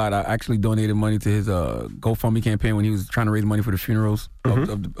communicate a lot. I actually donated money to his GoFundMe campaign when he was trying to raise money for the funerals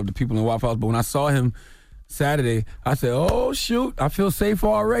of the people in Waffle House. But when I saw him Saturday, I said, oh, shoot, I feel safe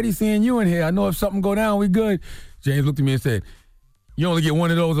already seeing you in here. I know if something go down, we good. James looked at me and said, you only get one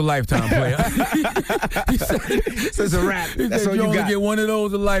of those a lifetime, player. He said, So it's a wrap. That's all you you only got. get one of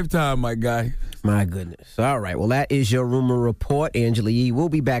those a lifetime, my guy. My goodness. All right. Well, that is your rumor report. Angela Yee will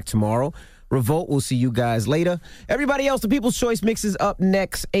be back tomorrow. Revolt, we'll see you guys later. Everybody else, the People's Choice Mix is up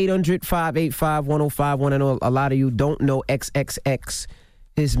next. 800-585-1051. I know a lot of you don't know XXX,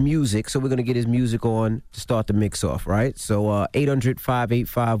 his music, so we're going to get his music on to start the mix off, right? So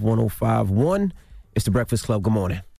 800-585-1051. It's The Breakfast Club. Good morning.